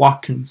 Harbour, and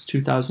Watkins,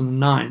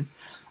 2009.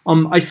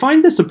 I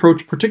find this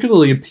approach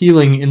particularly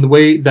appealing in the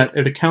way that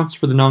it accounts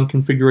for the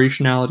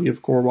non-configurationality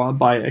of Gorwaa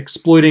by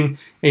exploiting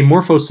a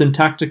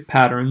morphosyntactic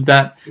pattern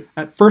that,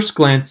 at first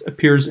glance,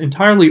 appears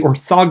entirely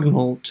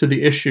orthogonal to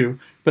the issue,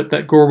 but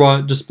that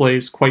Gorwaa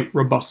displays quite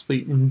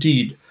robustly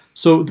indeed.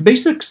 So the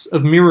basics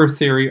of mirror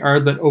theory are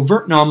that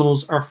overt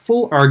nominals are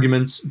full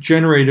arguments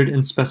generated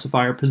in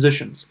specifier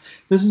positions.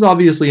 This is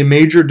obviously a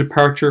major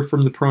departure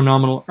from the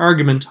pronominal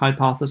argument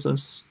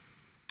hypothesis.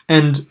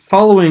 And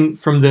following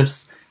from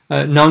this,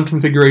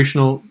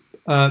 non-configurational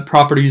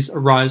properties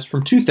arise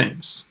from two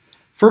things.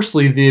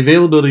 Firstly, the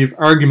availability of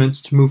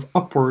arguments to move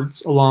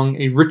upwards along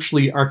a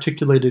richly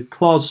articulated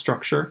clause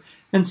structure,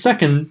 and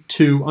second,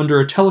 under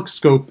a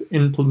telescope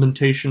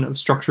implementation of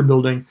structure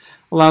building,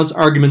 allows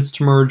arguments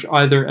to merge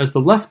either as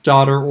the left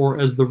daughter or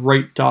as the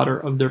right daughter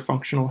of their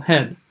functional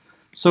head.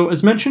 So,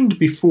 as mentioned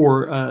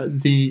before,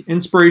 the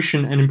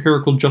inspiration and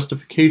empirical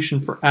justification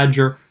for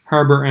Adger,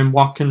 Harbour, and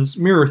Watkins'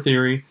 mirror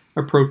theory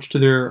approach to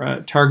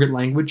their target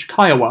language,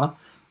 Kiowa,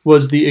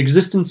 was the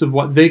existence of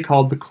what they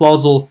called the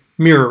clausal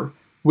mirror,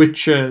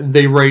 which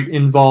they write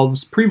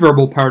involves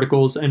preverbal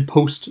particles and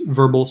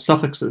post-verbal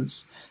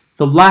suffixes.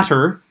 The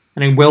latter,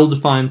 and a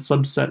well-defined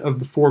subset of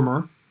the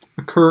former,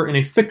 occur in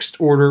a fixed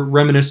order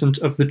reminiscent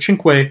of the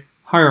cinque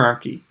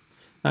hierarchy.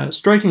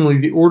 Strikingly,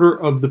 the order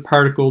of the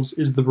particles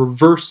is the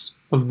reverse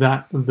of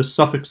that of the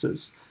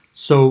suffixes,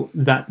 so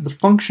that the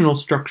functional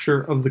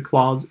structure of the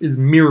clause is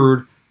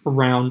mirrored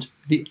around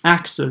the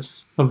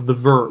axis of the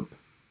verb.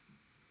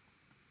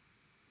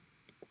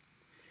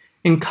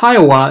 In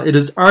Kiowa, it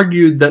is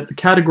argued that the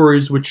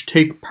categories which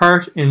take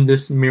part in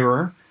this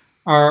mirror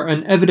are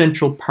an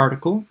evidential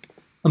particle,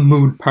 a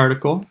mood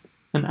particle,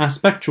 an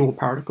aspectual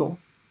particle,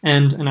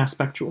 and an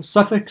aspectual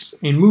suffix,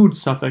 a mood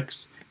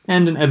suffix,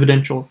 and an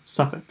evidential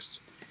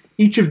suffix.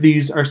 Each of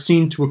these are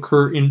seen to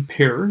occur in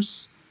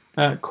pairs,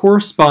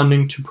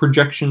 corresponding to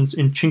projections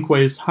in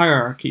Cinque's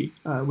hierarchy,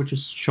 which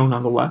is shown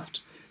on the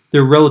left,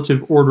 their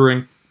relative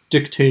ordering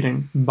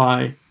dictated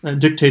by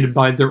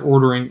their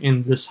ordering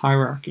in this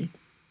hierarchy.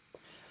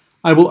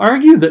 I will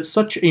argue that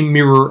such a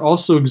mirror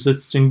also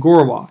exists in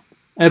Gorwaa,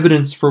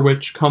 evidence for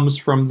which comes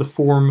from the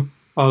form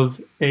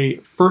of a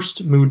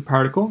first mood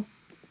particle,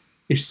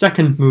 a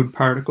second mood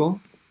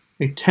particle,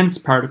 a tense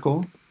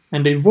particle,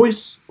 and a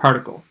voice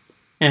particle,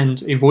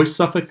 and a voice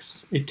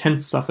suffix, a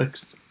tense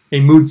suffix, a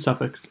mood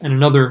suffix, and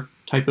another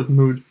type of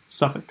mood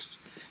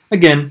suffix.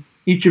 Again,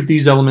 each of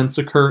these elements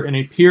occur in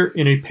a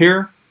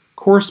pair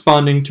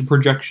corresponding to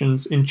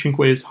projections in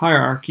Cinque's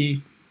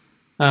hierarchy,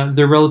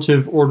 their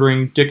relative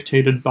ordering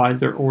dictated by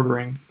their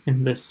ordering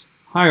in this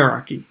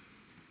hierarchy.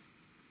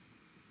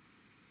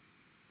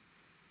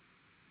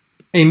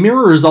 A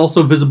mirror is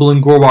also visible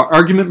in Gorwaa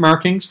argument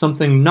marking,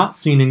 something not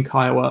seen in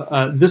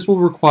Kiowa. This will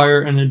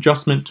require an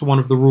adjustment to one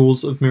of the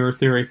rules of mirror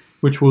theory,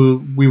 which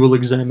we will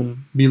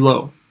examine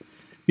below.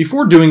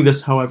 Before doing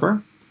this,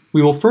 however,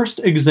 we will first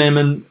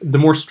examine the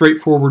more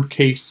straightforward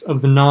case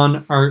of the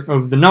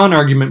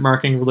non-argument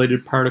marking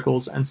related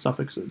particles and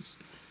suffixes.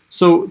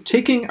 So,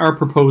 taking our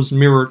proposed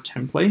mirror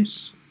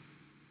template,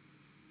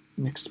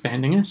 and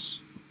expanding it,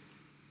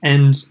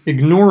 and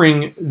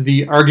ignoring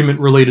the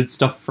argument-related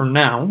stuff for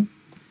now,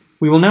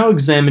 we will now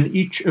examine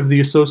each of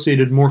the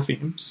associated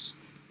morphemes,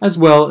 as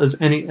well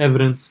as any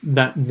evidence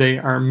that they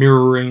are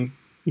mirroring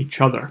each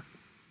other.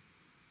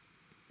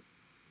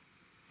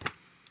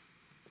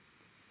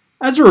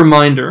 As a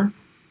reminder,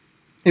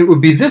 it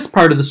would be this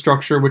part of the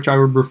structure which I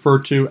would refer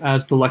to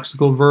as the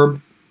lexical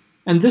verb,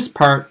 and this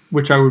part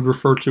which I would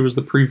refer to as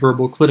the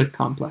preverbal clitic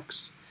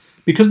complex.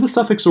 Because the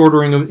suffix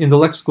ordering in the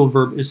lexical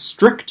verb is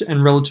strict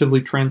and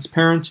relatively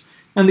transparent,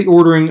 and the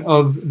ordering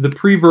of the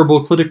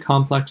preverbal clitic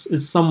complex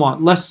is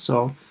somewhat less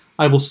so,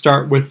 I will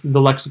start with the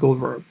lexical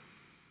verb.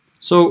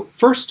 So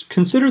first,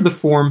 consider the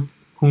form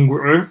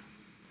hungu'er.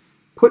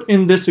 Put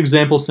in this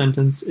example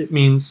sentence, it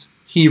means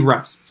he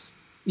rests,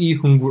 I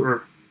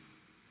hungu'er.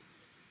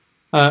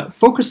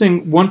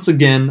 Focusing once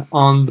again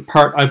on the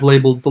part I've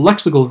labeled the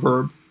lexical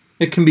verb,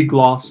 it can be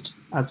glossed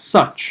as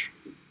such.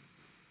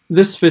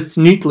 This fits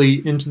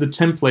neatly into the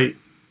template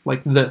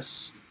like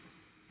this.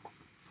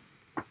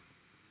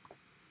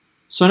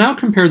 So now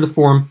compare the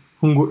form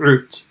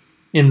hungu'ert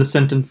in the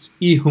sentence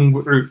I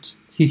hungu'ert,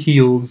 he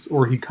heals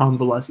or he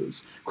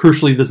convalesces.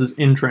 Crucially, this is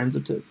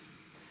intransitive.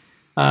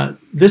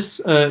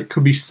 This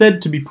could be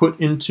said to be put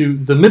into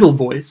the middle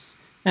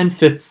voice and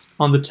fits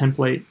on the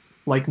template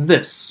like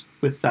this,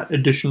 with that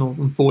additional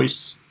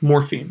voice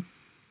morpheme.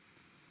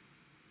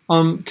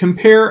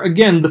 Compare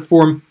again the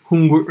form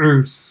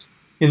hungu'ers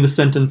in the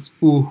sentence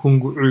U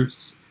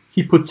hungu'ers.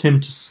 He puts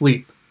him to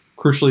sleep.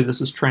 Crucially, this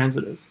is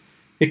transitive.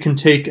 It can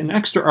take an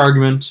extra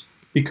argument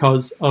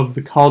because of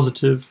the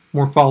causative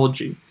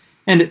morphology,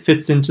 and it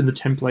fits into the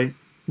template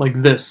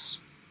like this.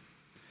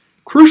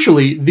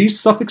 Crucially, these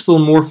suffixal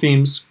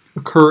morphemes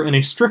occur in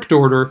a strict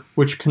order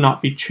which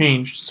cannot be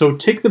changed. So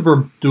take the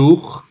verb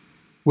dur,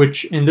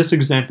 which in this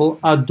example,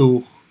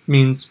 adur,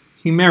 means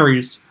he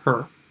marries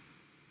her.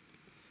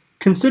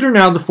 Consider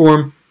now the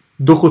form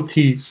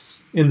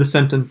dochotis in the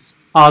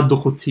sentence a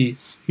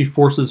dochotis, he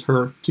forces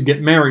her to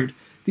get married.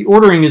 The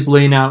ordering is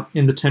laid out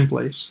in the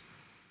template,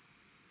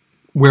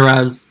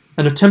 whereas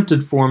an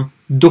attempted form,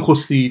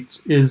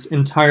 dochosit, is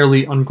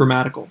entirely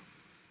ungrammatical.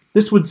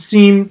 This would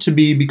seem to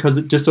be because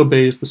it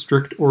disobeys the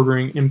strict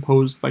ordering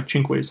imposed by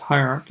Cinque's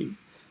hierarchy.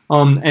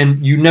 And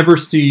you never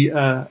see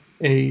an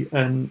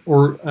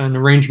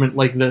arrangement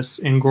like this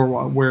in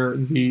Gorwaa, where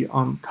the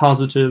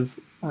causative,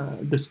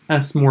 this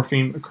S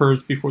morpheme,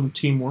 occurs before the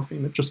T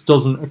morpheme. It just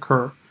doesn't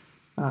occur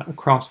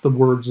across the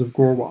words of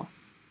Gorwaa.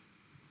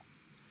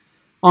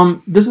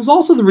 This is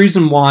also the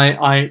reason why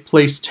I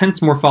place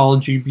tense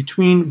morphology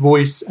between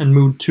voice and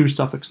mood 2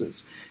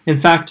 suffixes. In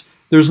fact,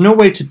 there's no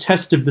way to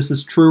test if this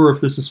is true or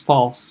if this is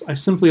false. I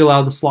simply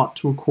allow the slot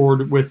to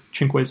accord with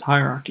Cinque's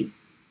hierarchy.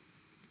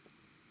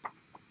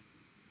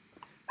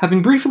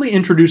 Having briefly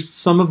introduced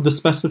some of the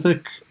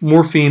specific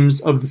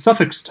morphemes of the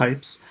suffix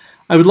types,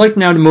 I would like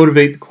now to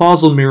motivate the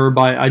clausal mirror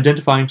by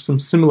identifying some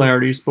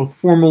similarities, both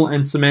formal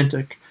and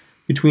semantic,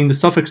 between the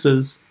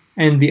suffixes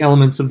and the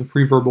elements of the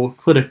preverbal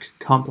clitic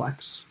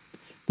complex.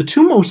 The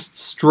two most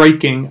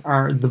striking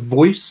are the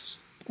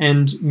voice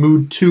and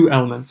mood 2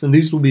 elements, and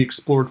these will be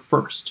explored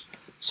first.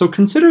 So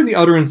consider the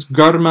utterance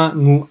garma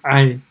ngu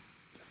ai.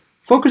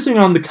 Focusing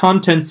on the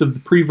contents of the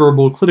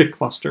preverbal clitic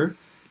cluster,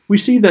 we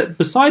see that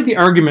beside the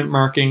argument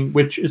marking,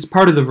 which is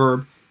part of the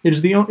verb, it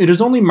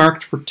is only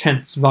marked for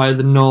tense via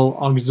the null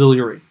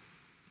auxiliary,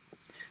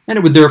 and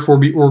it would therefore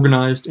be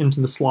organized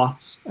into the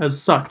slots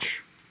as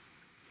such.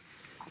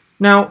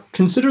 Now,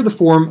 consider the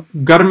form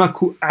garma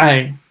ku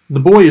ai, the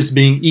boy is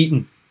being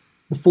eaten.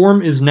 The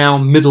form is now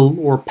middle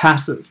or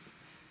passive,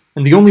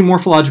 and the only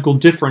morphological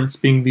difference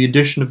being the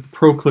addition of the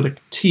proclitic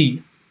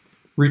T.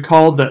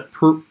 Recall that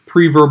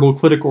preverbal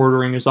clitic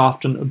ordering is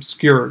often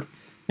obscured,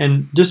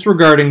 and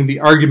disregarding the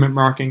argument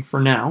marking for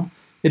now,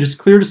 it is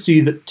clear to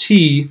see that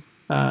T,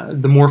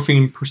 the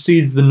morpheme,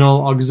 precedes the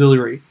null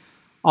auxiliary.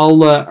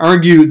 I'll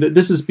argue that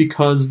this is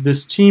because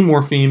this T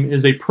morpheme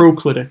is a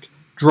proclitic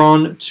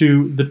drawn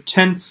to the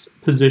tense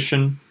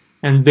position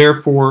and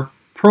therefore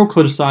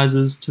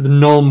procliticizes to the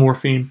null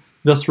morpheme,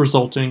 thus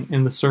resulting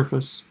in the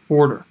surface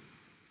order.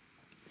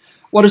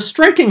 What is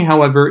striking,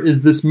 however,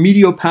 is this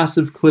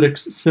mediopassive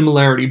clitic's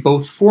similarity,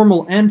 both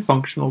formal and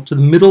functional, to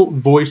the middle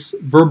voice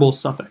verbal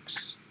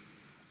suffix.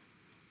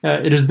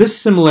 It is this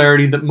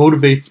similarity that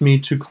motivates me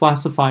to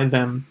classify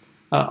them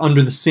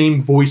under the same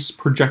voice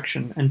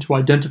projection and to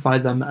identify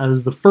them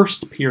as the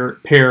first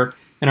pair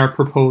in our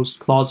proposed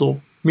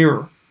clausal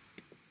mirror.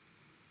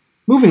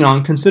 Moving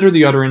on, consider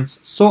the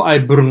utterance so ai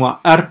brungwa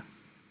ar,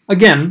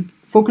 again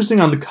focusing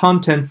on the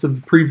contents of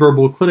the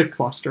preverbal clitic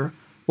cluster,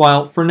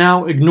 while for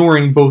now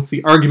ignoring both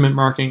the argument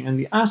marking and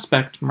the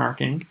aspect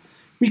marking.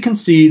 We can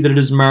see that it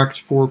is marked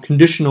for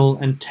conditional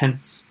and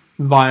tense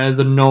via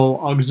the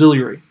null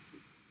auxiliary.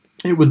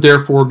 It would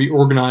therefore be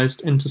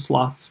organized into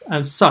slots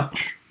as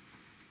such.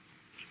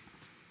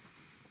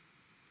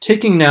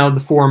 Taking now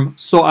the form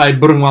so ai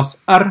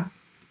brungwas ar,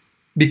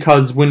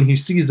 because when he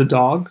sees a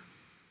dog,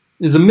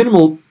 is a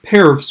minimal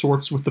pair of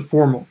sorts with the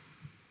former,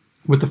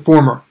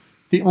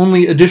 the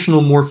only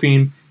additional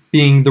morpheme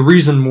being the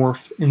reason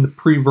morph in the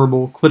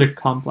preverbal clitic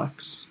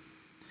complex.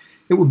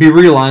 It would be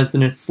realized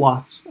in its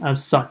slots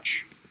as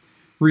such.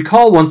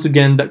 Recall once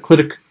again that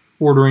clitic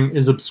ordering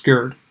is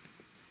obscured.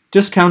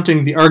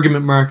 Discounting the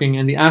argument marking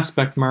and the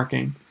aspect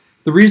marking,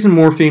 the reason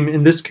morpheme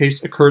in this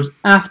case occurs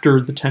after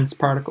the tense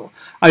particle.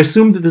 I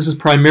assume that this is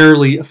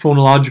primarily a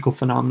phonological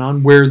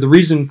phenomenon where the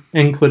reason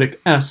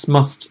enclitic S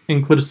must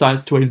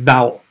encliticize to a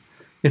vowel.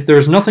 If there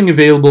is nothing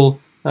available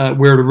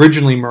where it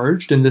originally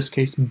merged, in this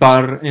case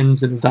bar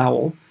ends in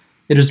vowel,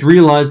 it is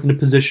realized in a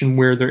position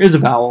where there is a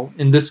vowel,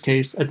 in this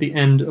case at the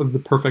end of the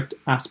perfect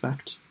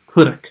aspect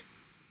clitic.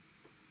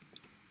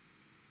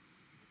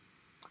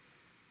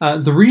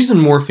 The reason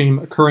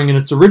morpheme occurring in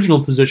its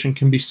original position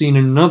can be seen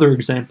in another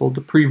example,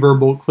 the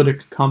preverbal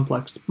clitic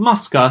complex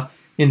maska,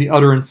 in the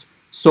utterance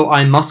so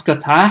ai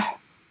maskatah,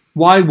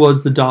 why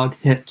was the dog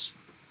hit?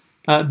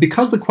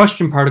 Because the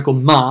question particle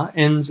ma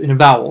ends in a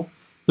vowel,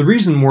 the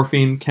reason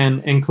morpheme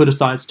can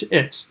encliticize to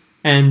it,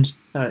 and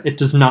it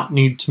does not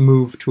need to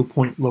move to a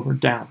point lower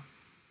down.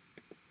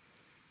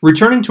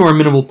 Returning to our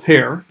minimal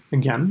pair,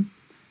 again,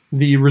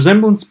 the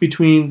resemblance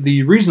between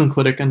the reason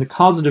clitic and the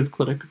causative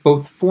clitic,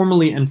 both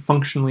formally and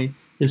functionally,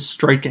 is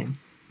striking,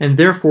 and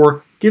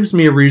therefore gives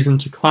me a reason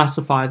to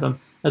classify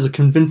them as a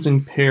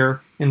convincing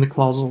pair in the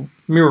clausal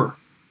mirror.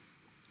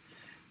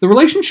 The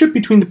relationship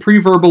between the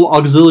preverbal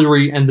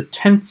auxiliary and the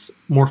tense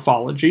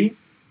morphology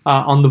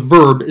on the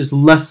verb is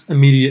less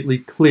immediately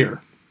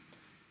clear.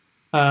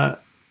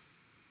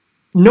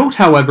 Note,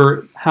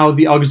 however, how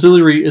the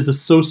auxiliary is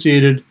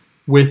associated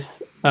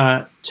with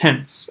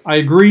tense. I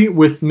agree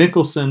with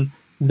Michelson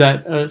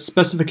that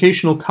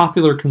specificational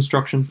copular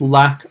constructions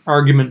lack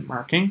argument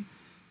marking,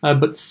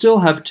 but still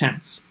have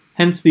tense,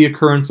 hence the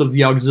occurrence of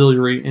the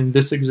auxiliary in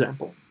this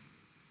example.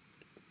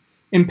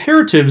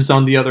 Imperatives,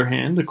 on the other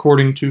hand,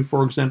 according to,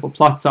 for example,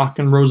 Platzak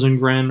and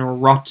Rosengren or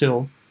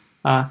Rottil,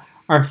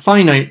 are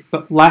finite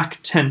but lack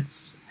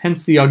tense,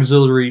 hence the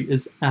auxiliary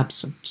is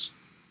absent.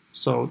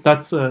 So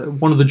that's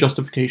one of the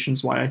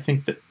justifications why I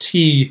think that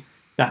T,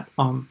 that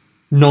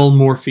null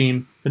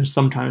morpheme that is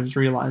sometimes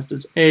realized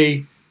as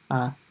A,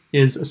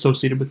 is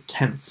associated with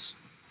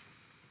tense.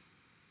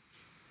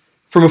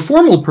 From a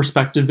formal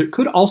perspective, it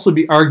could also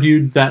be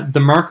argued that the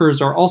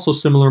markers are also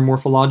similar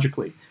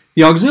morphologically.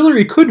 The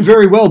auxiliary could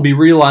very well be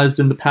realized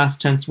in the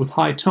past tense with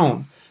high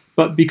tone,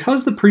 but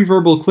because the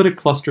preverbal clitic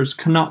clusters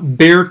cannot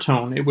bear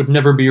tone, it would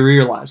never be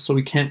realized, so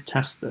we can't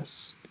test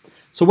this.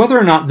 So whether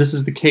or not this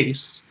is the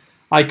case,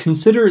 I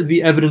consider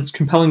the evidence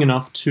compelling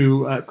enough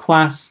to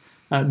class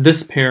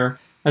this pair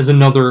as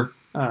another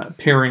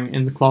pairing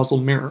in the clausal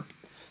mirror.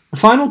 The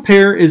final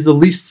pair is the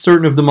least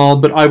certain of them all,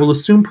 but I will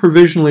assume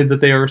provisionally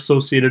that they are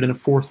associated in a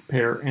fourth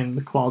pair in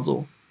the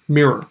clausal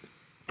mirror.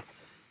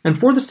 And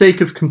for the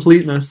sake of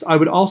completeness, I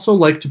would also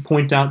like to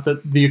point out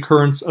that the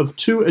occurrence of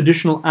two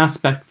additional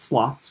aspect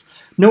slots.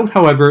 Note,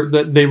 however,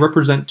 that they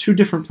represent two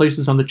different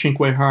places on the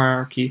cinque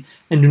hierarchy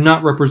and do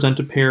not represent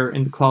a pair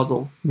in the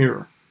clausal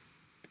mirror.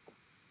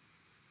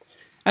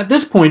 At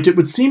this point, it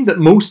would seem that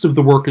most of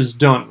the work is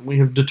done. We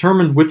have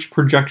determined which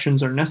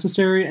projections are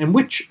necessary and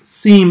which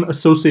seem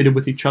associated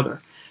with each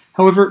other.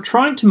 However,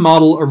 trying to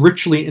model a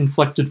richly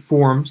inflected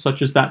form,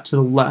 such as that to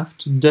the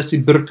left,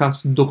 desi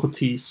birkas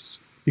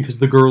dochotis, because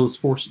the girl is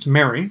forced to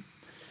marry,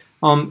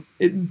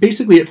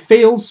 it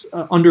fails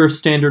under a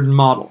standard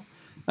model.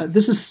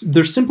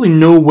 There's simply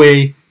no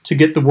way to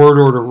get the word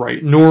order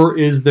right, nor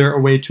is there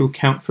a way to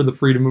account for the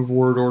freedom of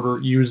word order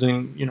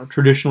using,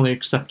 traditionally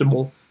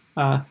acceptable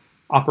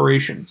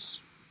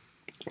operations.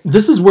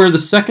 This is where the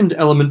second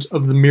element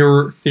of the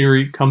mirror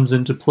theory comes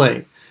into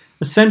play,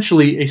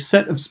 essentially a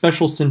set of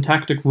special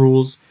syntactic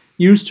rules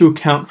used to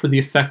account for the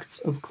effects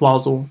of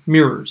clausal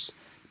mirrors.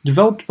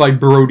 Developed by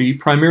Brody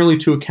primarily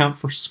to account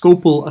for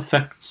scopal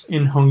effects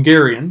in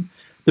Hungarian,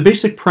 the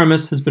basic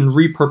premise has been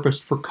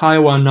repurposed for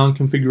Kiowa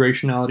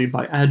non-configurationality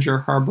by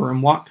Adger, Harbour,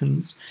 and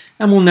Watkins,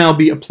 and will now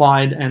be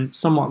applied and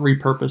somewhat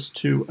repurposed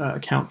to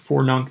account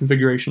for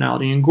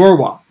non-configurationality in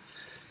Gorwaa.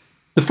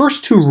 The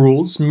first two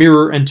rules,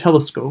 mirror and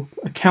telescope,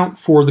 account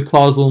for the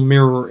clausal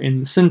mirror in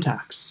the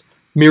syntax.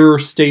 Mirror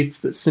states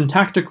that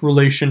syntactic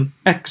relation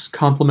x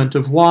complement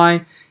of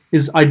y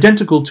is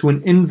identical to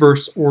an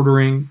inverse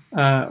ordering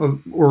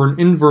or an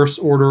inverse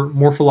order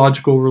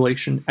morphological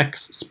relation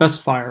x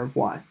specifier of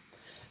y.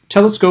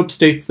 Telescope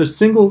states that a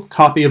single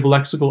copy of a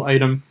lexical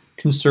item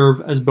can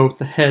serve as both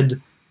the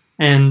head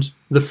and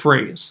the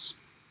phrase.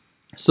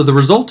 So the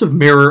result of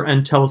mirror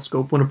and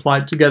telescope when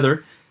applied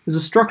together is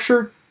a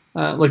structure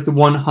like the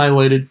one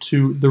highlighted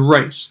to the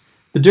right.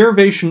 The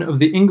derivation of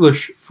the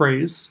English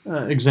phrase,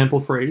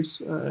 example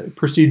phrase,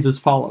 proceeds as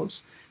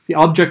follows. The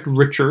object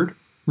Richard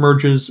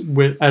merges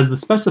as the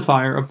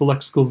specifier of the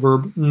lexical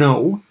verb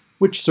know,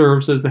 which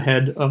serves as the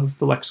head of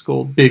the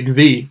lexical big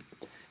V.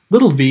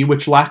 Little v,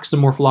 which lacks a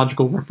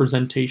morphological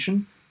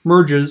representation,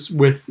 merges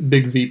with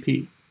big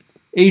VP.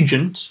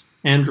 Agent,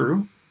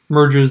 Andrew,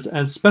 merges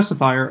as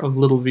specifier of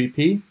little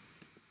vp.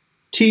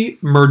 T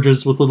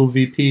merges with little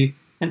vp,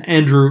 and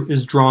Andrew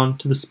is drawn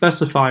to the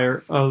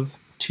specifier of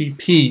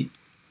TP.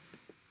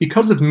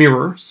 Because of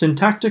mirror,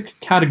 syntactic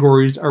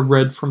categories are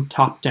read from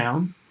top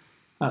down,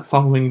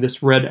 following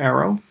this red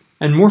arrow,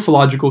 and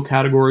morphological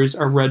categories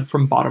are read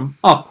from bottom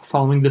up,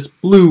 following this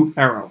blue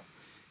arrow.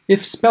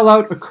 If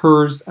spellout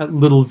occurs at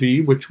little v,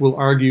 which we'll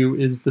argue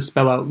is the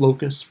spellout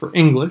locus for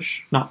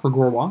English, not for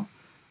Gorwaa,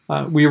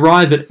 we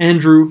arrive at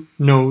Andrew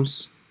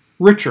knows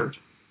Richard.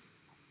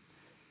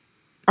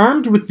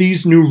 Armed with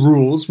these new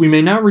rules, we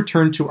may now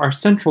return to our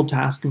central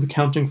task of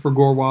accounting for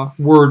Gorwaa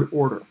word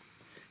order.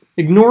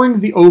 Ignoring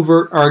the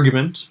overt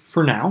argument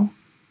for now,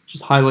 which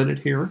is highlighted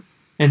here,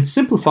 and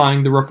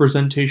simplifying the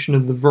representation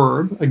of the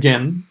verb,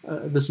 again,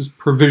 this is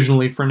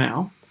provisionally for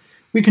now,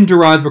 we can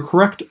derive a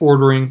correct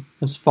ordering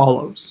as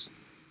follows.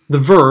 The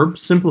verb,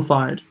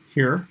 simplified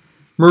here,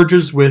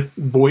 merges with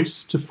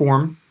voice to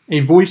form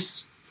a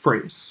voice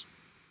phrase.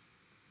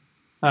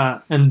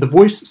 And the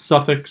voice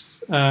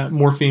suffix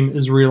morpheme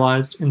is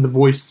realized in the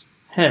voice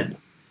head.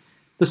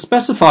 The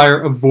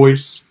specifier of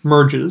voice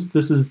merges.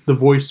 This is the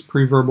voice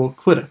preverbal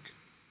clitic.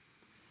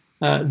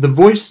 The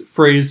voice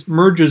phrase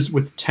merges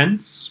with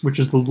tense, which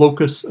is the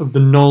locus of the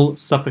null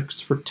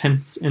suffix for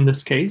tense in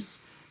this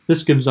case.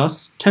 This gives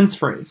us tense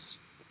phrase.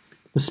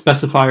 The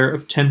specifier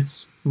of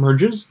tense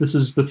merges. This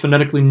is the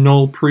phonetically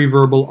null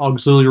preverbal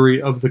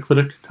auxiliary of the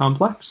clitic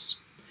complex.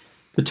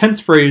 The tense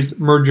phrase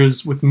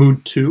merges with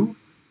mood 2,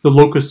 the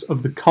locus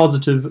of the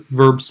causative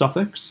verb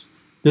suffix.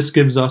 This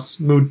gives us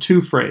mood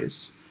 2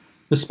 phrase.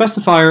 The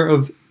specifier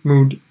of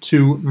mood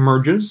 2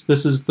 merges.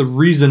 This is the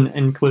reason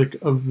enclitic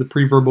of the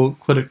preverbal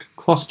clitic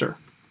cluster.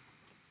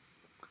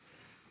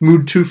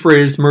 Mood 2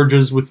 phrase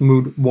merges with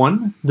mood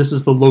 1. This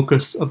is the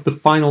locus of the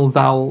final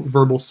vowel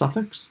verbal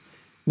suffix.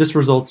 This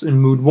results in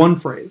mood 1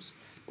 phrase.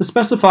 The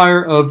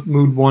specifier of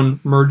mood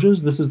 1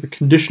 merges. This is the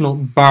conditional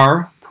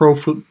bar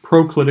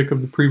proclitic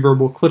of the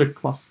preverbal clitic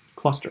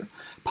cluster.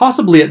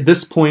 Possibly at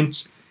this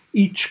point,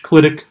 each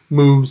clitic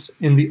moves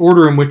in the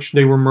order in which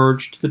they were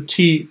merged to the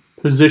T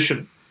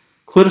position,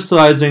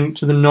 cliticizing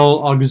to the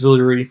null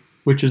auxiliary,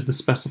 which is the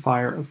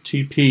specifier of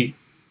TP.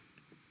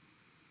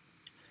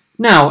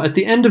 Now, at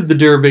the end of the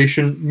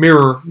derivation,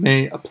 mirror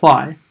may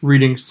apply,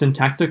 reading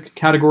syntactic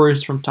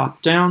categories from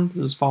top down. This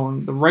is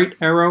following the right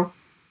arrow,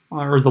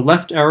 or the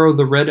left arrow,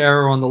 the red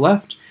arrow on the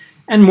left,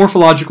 and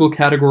morphological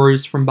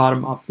categories from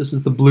bottom up. This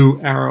is the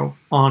blue arrow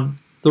on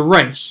the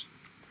right.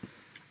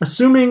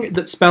 Assuming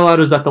that spell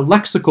out is at the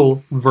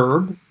lexical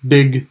verb,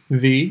 big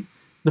V,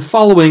 the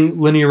following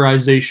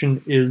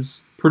linearization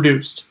is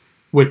produced,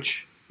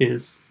 which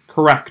is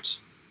correct.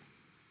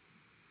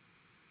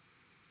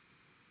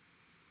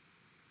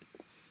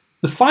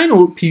 The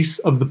final piece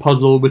of the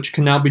puzzle which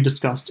can now be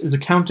discussed is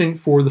accounting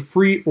for the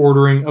free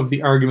ordering of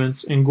the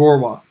arguments in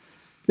Gorwaa.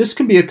 This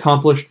can be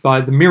accomplished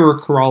by the mirror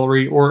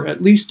corollary, or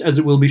at least, as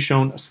it will be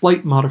shown, a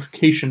slight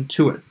modification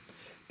to it.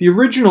 The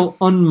original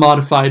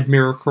unmodified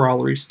mirror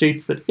corollary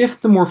states that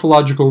if the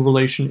morphological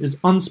relation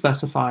is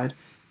unspecified,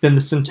 then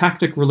the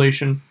syntactic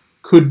relation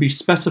could be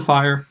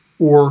specifier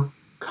or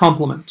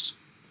complement.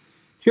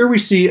 Here we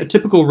see a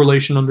typical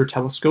relation under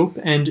telescope,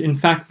 and in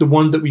fact the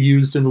one that we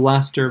used in the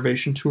last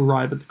derivation to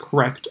arrive at the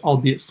correct,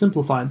 albeit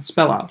simplified,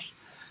 spellout.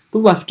 The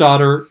left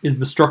daughter is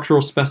the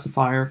structural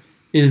specifier,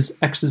 is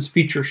X's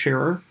feature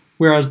sharer,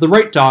 whereas the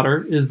right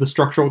daughter is the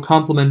structural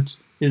complement,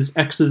 is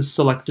X's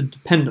selected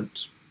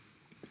dependent.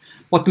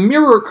 What the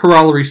mirror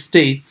corollary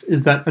states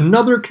is that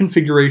another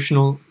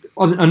configuration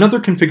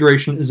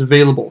is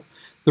available,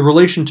 the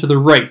relation to the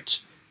right,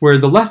 where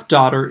the left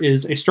daughter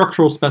is a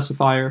structural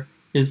specifier,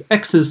 is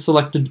X's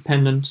selected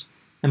dependent,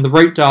 and the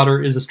right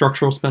daughter is a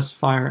structural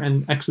specifier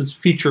and X's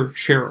feature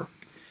sharer.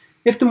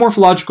 If the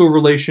morphological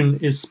relation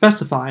is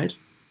specified,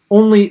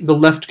 only the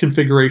left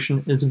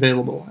configuration is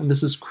available, and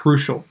this is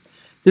crucial.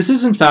 This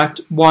is, in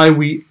fact, why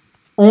we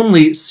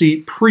only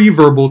see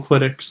pre-verbal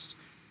clitics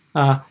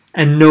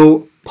and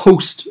no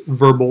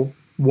post-verbal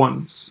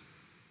ones,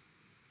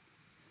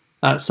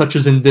 such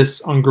as in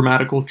this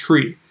ungrammatical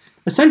tree.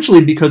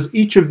 Essentially because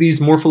each of these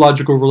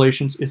morphological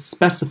relations is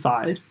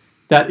specified,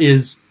 that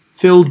is,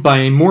 filled by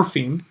a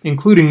morpheme,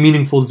 including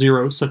meaningful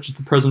zeros, such as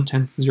the present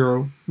tense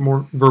zero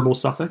verbal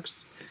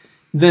suffix,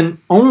 then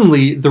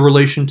only the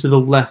relation to the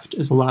left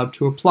is allowed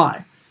to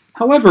apply.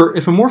 However,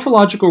 if a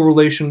morphological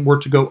relation were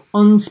to go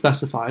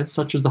unspecified,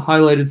 such as the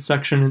highlighted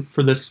section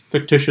for this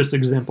fictitious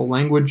example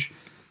language,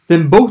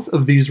 then both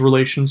of these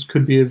relations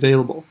could be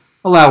available,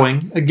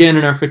 allowing, again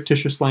in our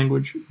fictitious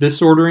language,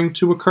 this ordering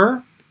to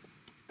occur,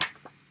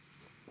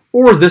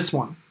 or this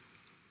one.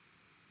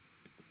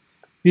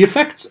 The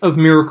effects of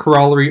mirror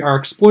corollary are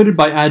exploited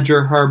by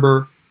Adger,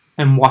 Harbour,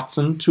 and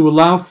Watson to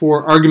allow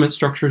for argument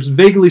structures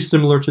vaguely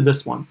similar to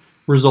this one,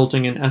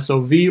 resulting in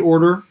SOV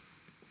order,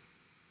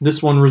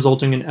 this one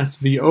resulting in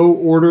SVO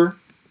order,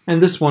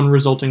 and this one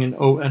resulting in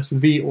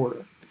OSV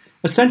order.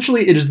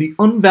 Essentially, it is the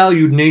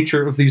unvalued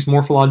nature of these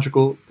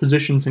morphological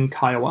positions in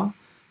Kiowa,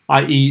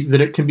 i.e.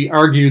 that it can be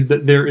argued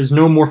that there is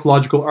no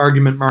morphological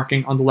argument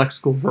marking on the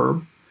lexical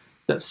verb,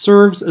 that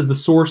serves as the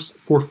source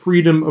for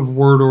freedom of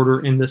word order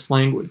in this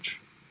language.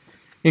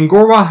 In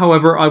Gorwaa,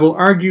 however, I will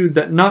argue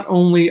that not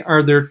only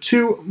are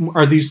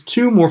these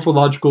two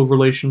morphological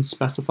relations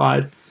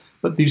specified,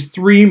 but these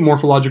three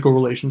morphological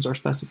relations are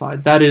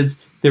specified. That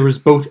is, there is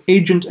both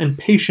agent and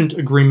patient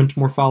agreement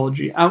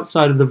morphology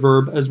outside of the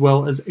verb, as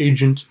well as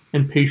agent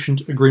and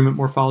patient agreement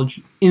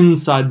morphology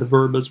inside the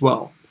verb as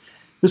well.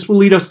 This will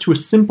lead us to a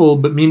simple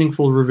but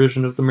meaningful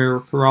revision of the mirror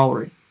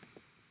corollary.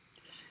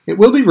 It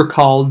will be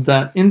recalled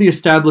that in the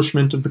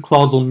establishment of the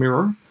clausal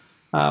mirror,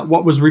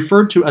 what was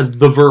referred to as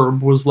the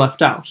verb was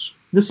left out.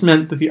 This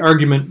meant that the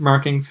argument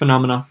marking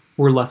phenomena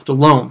were left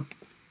alone.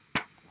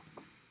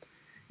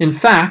 In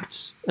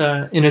fact,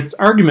 in its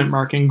argument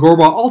marking,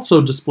 Gorwaa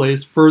also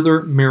displays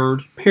further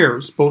mirrored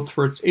pairs, both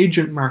for its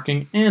agent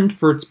marking and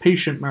for its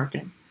patient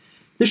marking.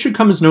 This should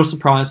come as no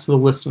surprise to the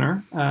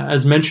listener,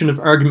 as mention of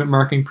argument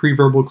marking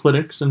pre-verbal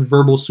clitics and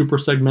verbal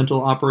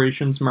suprasegmental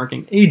operations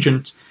marking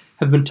agent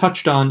have been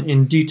touched on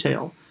in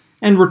detail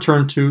and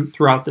returned to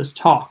throughout this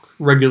talk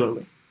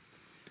regularly.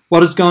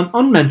 What has gone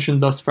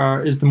unmentioned thus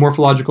far is the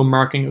morphological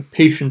marking of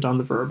patient on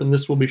the verb, and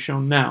this will be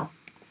shown now.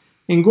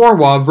 In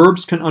Gorwaa,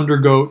 verbs can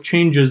undergo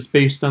changes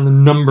based on the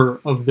number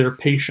of their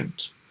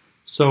patient.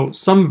 So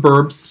some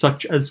verbs,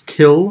 such as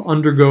kill,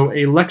 undergo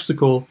a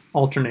lexical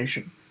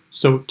alternation.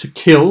 So to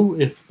kill,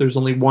 if there's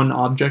only one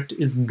object,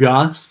 is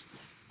gas,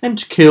 and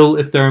to kill,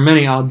 if there are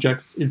many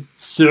objects, is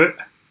tse.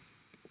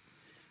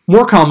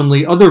 More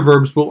commonly, other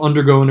verbs will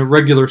undergo an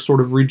irregular sort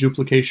of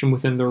reduplication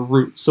within their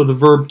root. So the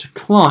verb to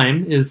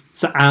climb is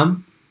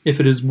sa'am, if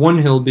it is one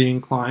hill being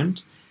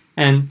climbed,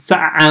 and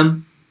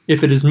sa'am,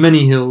 if it is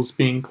many hills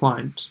being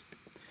climbed.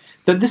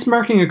 That this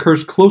marking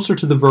occurs closer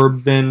to the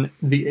verb than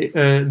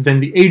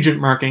the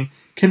agent marking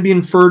can be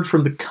inferred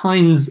from the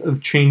kinds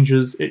of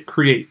changes it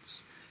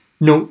creates.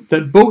 Note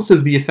that both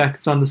of the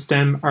effects on the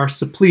stem are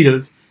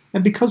suppletive,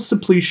 and because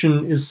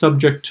suppletion is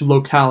subject to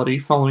locality,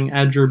 following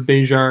Adger,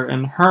 Bejar,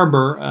 and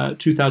Harbour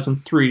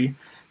 2003,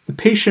 the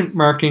patient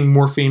marking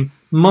morpheme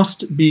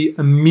must be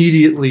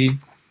immediately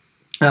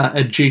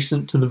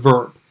adjacent to the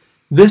verb.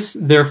 This,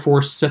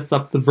 therefore, sets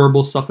up the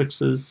verbal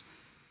suffixes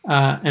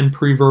and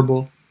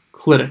preverbal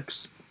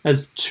clitics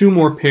as two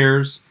more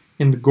pairs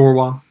in the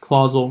Gorwaa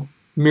clausal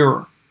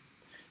mirror.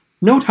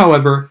 Note,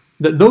 however,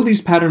 that though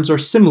these patterns are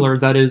similar,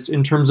 that is,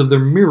 in terms of their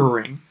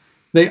mirroring,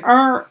 they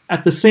are,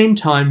 at the same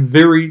time,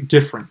 very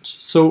different.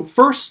 So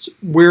first,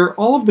 where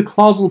all of the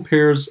clausal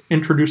pairs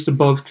introduced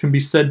above can be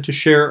said to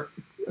share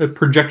a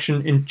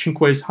projection in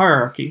Cinque's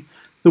hierarchy,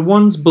 the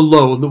ones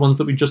below, the ones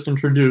that we just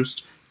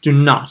introduced, do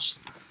not.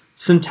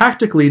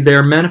 Syntactically, they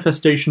are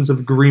manifestations of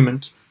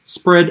agreement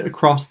spread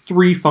across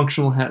three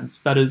functional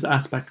heads, that is,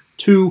 aspect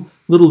 2,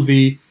 little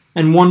v,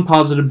 and one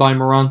posited by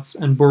Morantz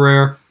and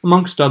Bourrère,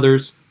 amongst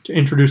others, to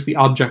introduce the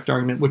object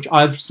argument, which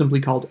I've simply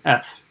called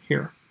f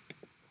here.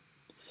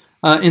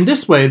 In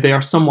this way, they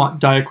are somewhat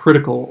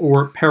diacritical,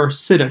 or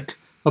parasitic,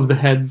 of the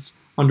heads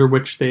under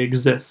which they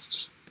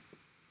exist.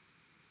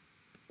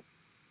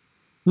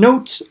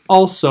 Note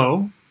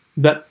also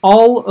that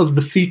all of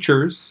the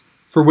features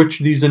for which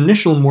these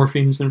initial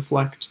morphemes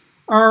inflect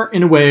are,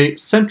 in a way,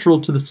 central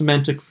to the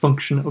semantic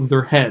function of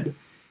their head,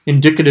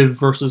 indicative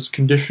versus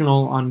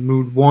conditional on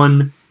mood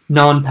 1,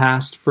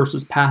 non-past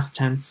versus past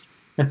tense,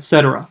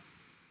 etc.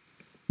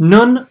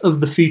 None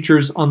of the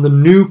features on the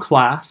new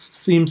class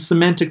seem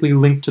semantically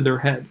linked to their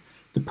head.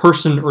 The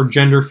person or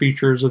gender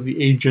features of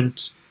the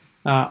agent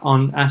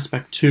on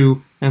aspect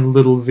 2 and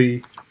little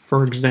v,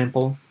 for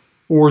example,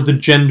 or the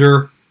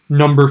gender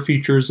number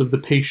features of the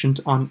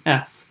patient on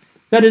f.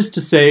 That is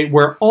to say,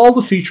 where all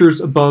the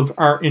features above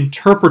are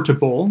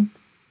interpretable,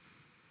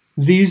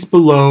 these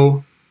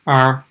below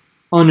are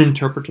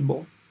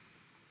uninterpretable.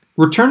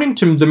 Returning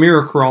to the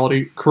mirror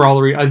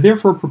corollary, I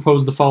therefore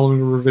propose the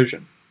following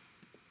revision.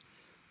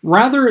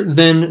 Rather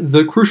than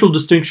the crucial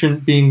distinction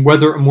being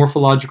whether a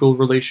morphological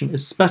relation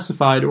is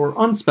specified or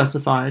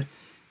unspecified,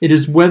 it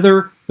is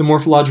whether the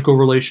morphological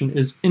relation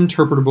is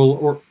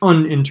interpretable or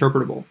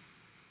uninterpretable.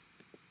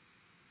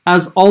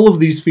 As all of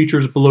these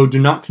features below do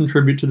not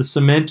contribute to the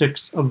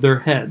semantics of their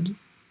head,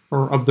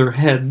 or of their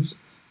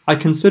heads, I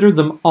consider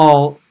them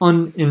all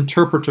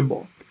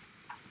uninterpretable.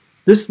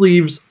 This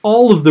leaves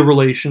all of the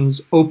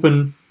relations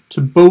open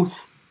to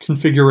both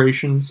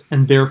configurations,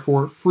 and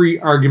therefore free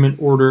argument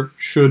order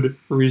should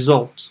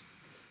result.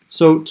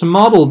 So to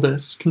model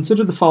this,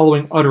 consider the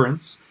following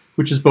utterance,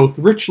 which is both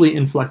richly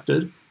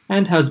inflected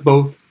and has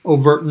both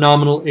overt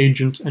nominal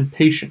agent and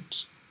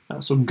patient.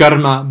 So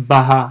garma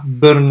baha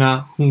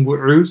birnga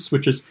hungu'us,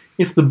 which is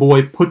if the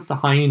boy put the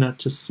hyena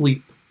to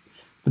sleep.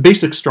 The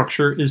basic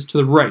structure is to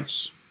the right.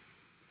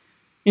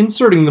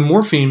 Inserting the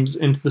morphemes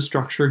into the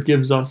structure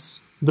gives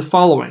us the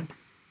following.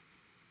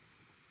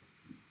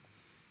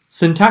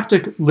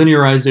 Syntactic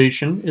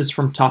linearization is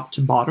from top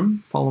to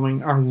bottom,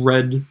 following our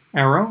red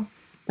arrow,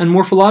 and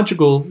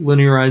morphological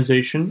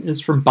linearization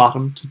is from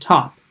bottom to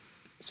top.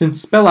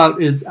 Since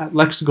spellout is at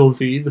lexical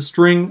v, the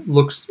string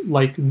looks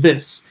like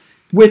this,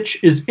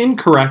 which is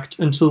incorrect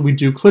until we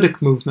do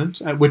clitic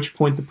movement, at which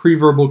point the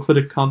preverbal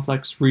clitic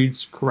complex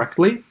reads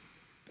correctly.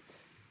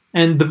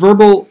 And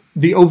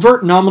the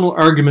overt nominal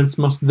arguments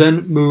must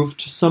then move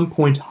to some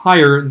point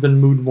higher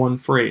than mood 1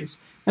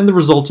 phrase, and the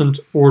resultant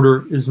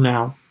order is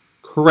now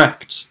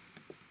correct.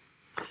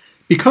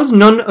 Because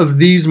none of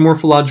these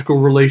morphological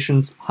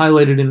relations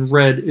highlighted in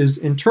red is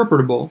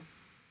interpretable,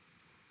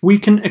 we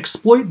can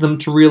exploit them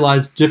to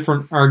realize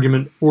different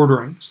argument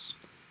orderings.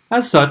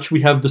 As such,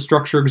 we have the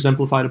structure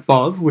exemplified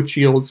above, which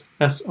yields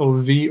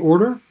SOV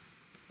order.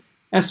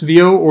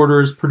 SVO order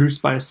is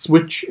produced by a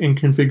switch in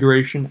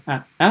configuration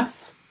at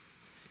F,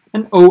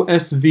 and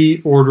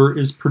OSV order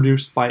is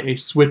produced by a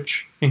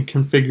switch in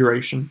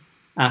configuration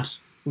at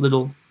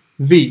little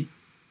v.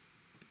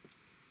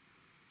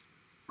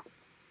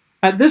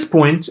 At this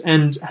point,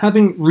 and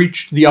having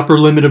reached the upper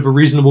limit of a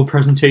reasonable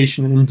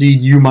presentation, and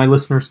indeed you, my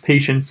listeners'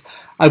 patience,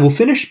 I will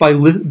finish by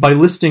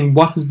listing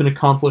what has been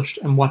accomplished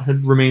and what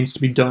remains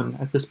to be done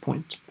at this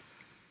point.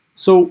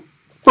 So,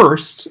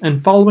 first,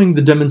 and following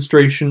the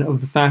demonstration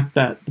of the fact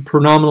that the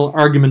pronominal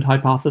argument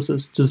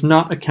hypothesis does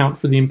not account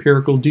for the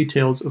empirical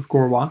details of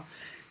Gorwaa,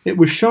 it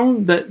was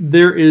shown that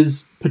there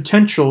is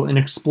potential in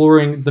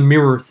exploring the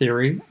mirror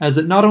theory, as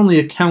it not only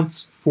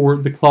accounts for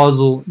the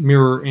clausal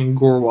mirror in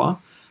Gorwaa,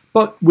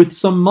 but with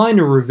some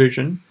minor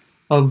revision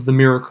of the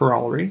mirror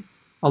corollary,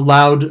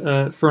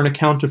 allowed for an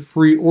account of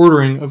free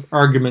ordering of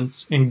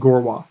arguments in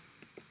Gorwaa.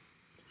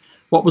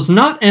 What was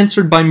not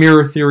answered by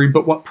mirror theory,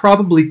 but what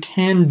probably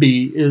can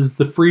be, is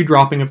the free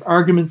dropping of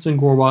arguments in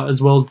Gorwaa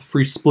as well as the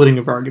free splitting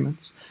of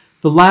arguments.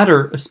 The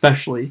latter,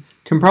 especially,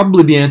 can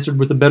probably be answered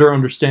with a better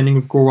understanding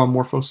of Gorwaa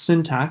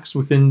morphosyntax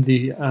within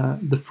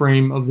the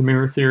frame of the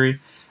mirror theory,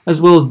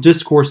 as well as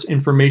discourse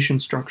information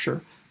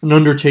structure, an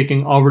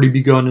undertaking already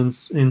begun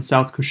in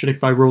South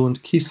Cushitic by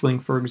Roland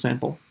Kiesling, for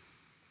example.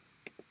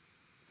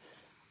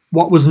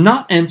 What was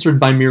not answered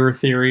by mirror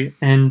theory,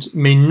 and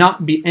may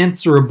not be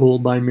answerable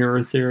by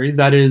mirror theory,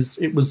 that is,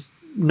 it was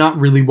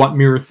not really what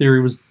mirror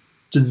theory was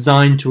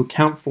designed to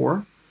account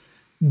for,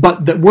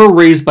 but that were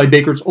raised by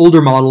Baker's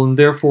older model and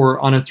therefore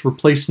on its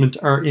replacement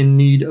are in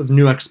need of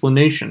new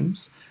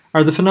explanations,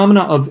 are the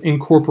phenomena of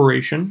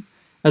incorporation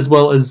as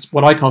well as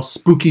what I call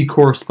spooky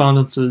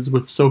correspondences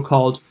with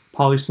so-called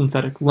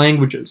polysynthetic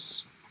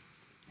languages.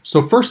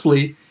 So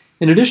firstly,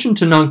 in addition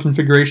to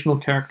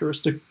non-configurational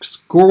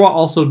characteristics, Gorwaa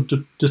also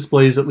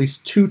displays at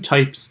least two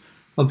types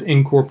of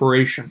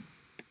incorporation.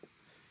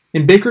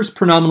 In Baker's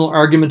pronominal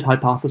argument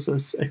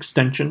hypothesis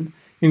extension,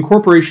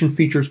 incorporation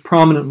features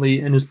prominently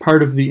and is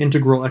part of the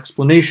integral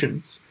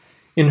explanations.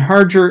 In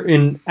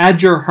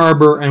Adger,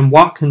 Harbour, and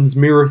Watkins'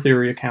 mirror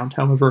theory account,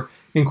 however,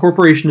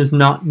 incorporation is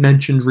not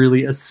mentioned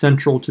really as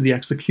central to the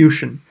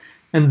execution,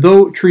 and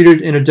though treated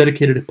in a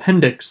dedicated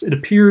appendix, it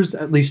appears,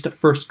 at least at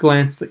first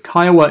glance, that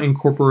Kiowa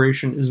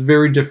incorporation is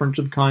very different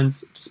to the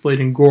kinds displayed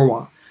in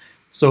Gorwaa.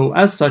 So,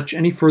 as such,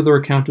 any further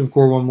account of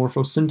Gorwaa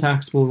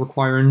morphosyntax will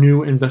require a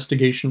new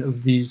investigation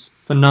of these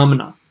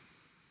phenomena.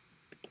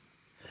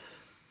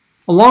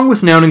 Along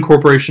with noun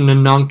incorporation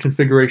and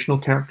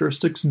non-configurational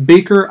characteristics,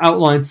 Baker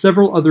outlines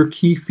several other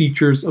key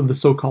features of the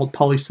so-called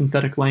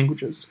polysynthetic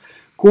languages.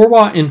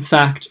 Gorwaa, in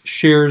fact,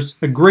 shares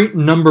a great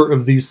number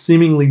of these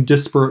seemingly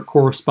disparate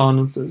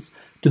correspondences,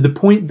 to the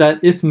point that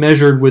if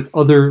measured with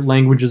other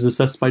languages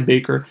assessed by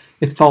Baker,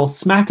 it falls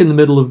smack in the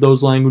middle of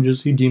those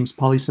languages he deems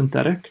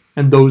polysynthetic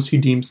and those he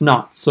deems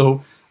not.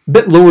 So, a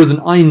bit lower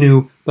than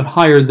Ainu, but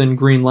higher than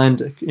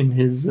Greenlandic in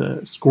his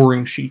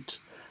scoring sheet.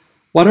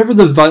 Whatever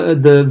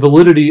the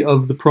validity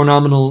of the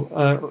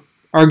pronominal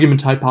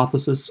argument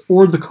hypothesis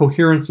or the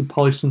coherence of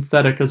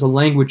polysynthetic as a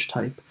language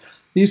type,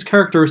 these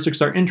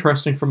characteristics are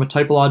interesting from a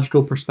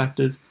typological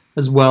perspective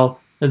as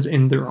well as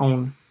in their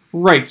own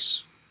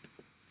right.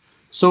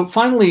 So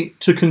finally,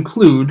 to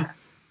conclude,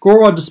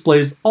 Gorwaa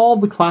displays all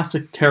the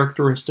classic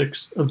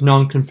characteristics of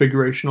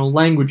non-configurational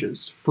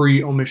languages: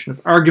 free omission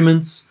of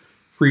arguments,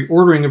 free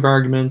ordering of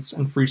arguments,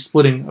 and free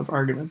splitting of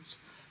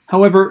arguments.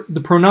 However,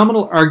 the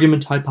pronominal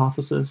argument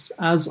hypothesis,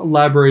 as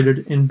elaborated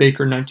in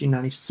Baker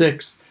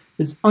 1996,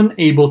 is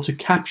unable to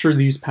capture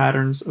these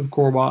patterns of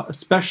Gorwaa,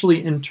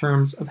 especially in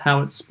terms of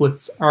how it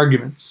splits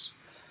arguments.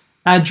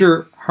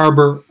 Adger,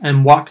 Harbour,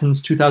 and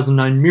Watkins'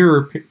 2009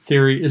 mirror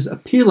theory is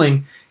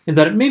appealing in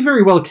that it may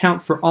very well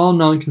account for all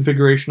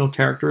non-configurational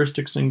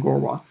characteristics in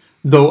Gorwaa,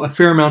 though a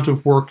fair amount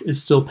of work is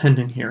still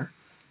pending here,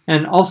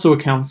 and also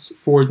accounts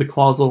for the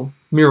clausal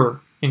mirror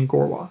in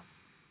Gorwaa.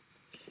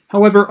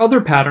 However,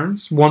 other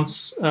patterns,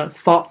 once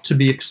thought to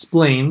be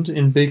explained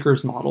in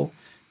Baker's model,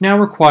 now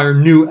require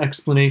new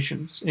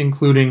explanations,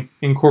 including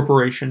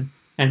incorporation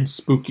and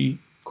spooky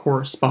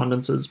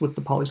correspondences with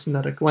the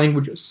polysynthetic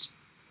languages.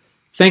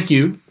 Thank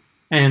you,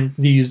 and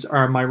these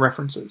are my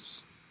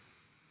references.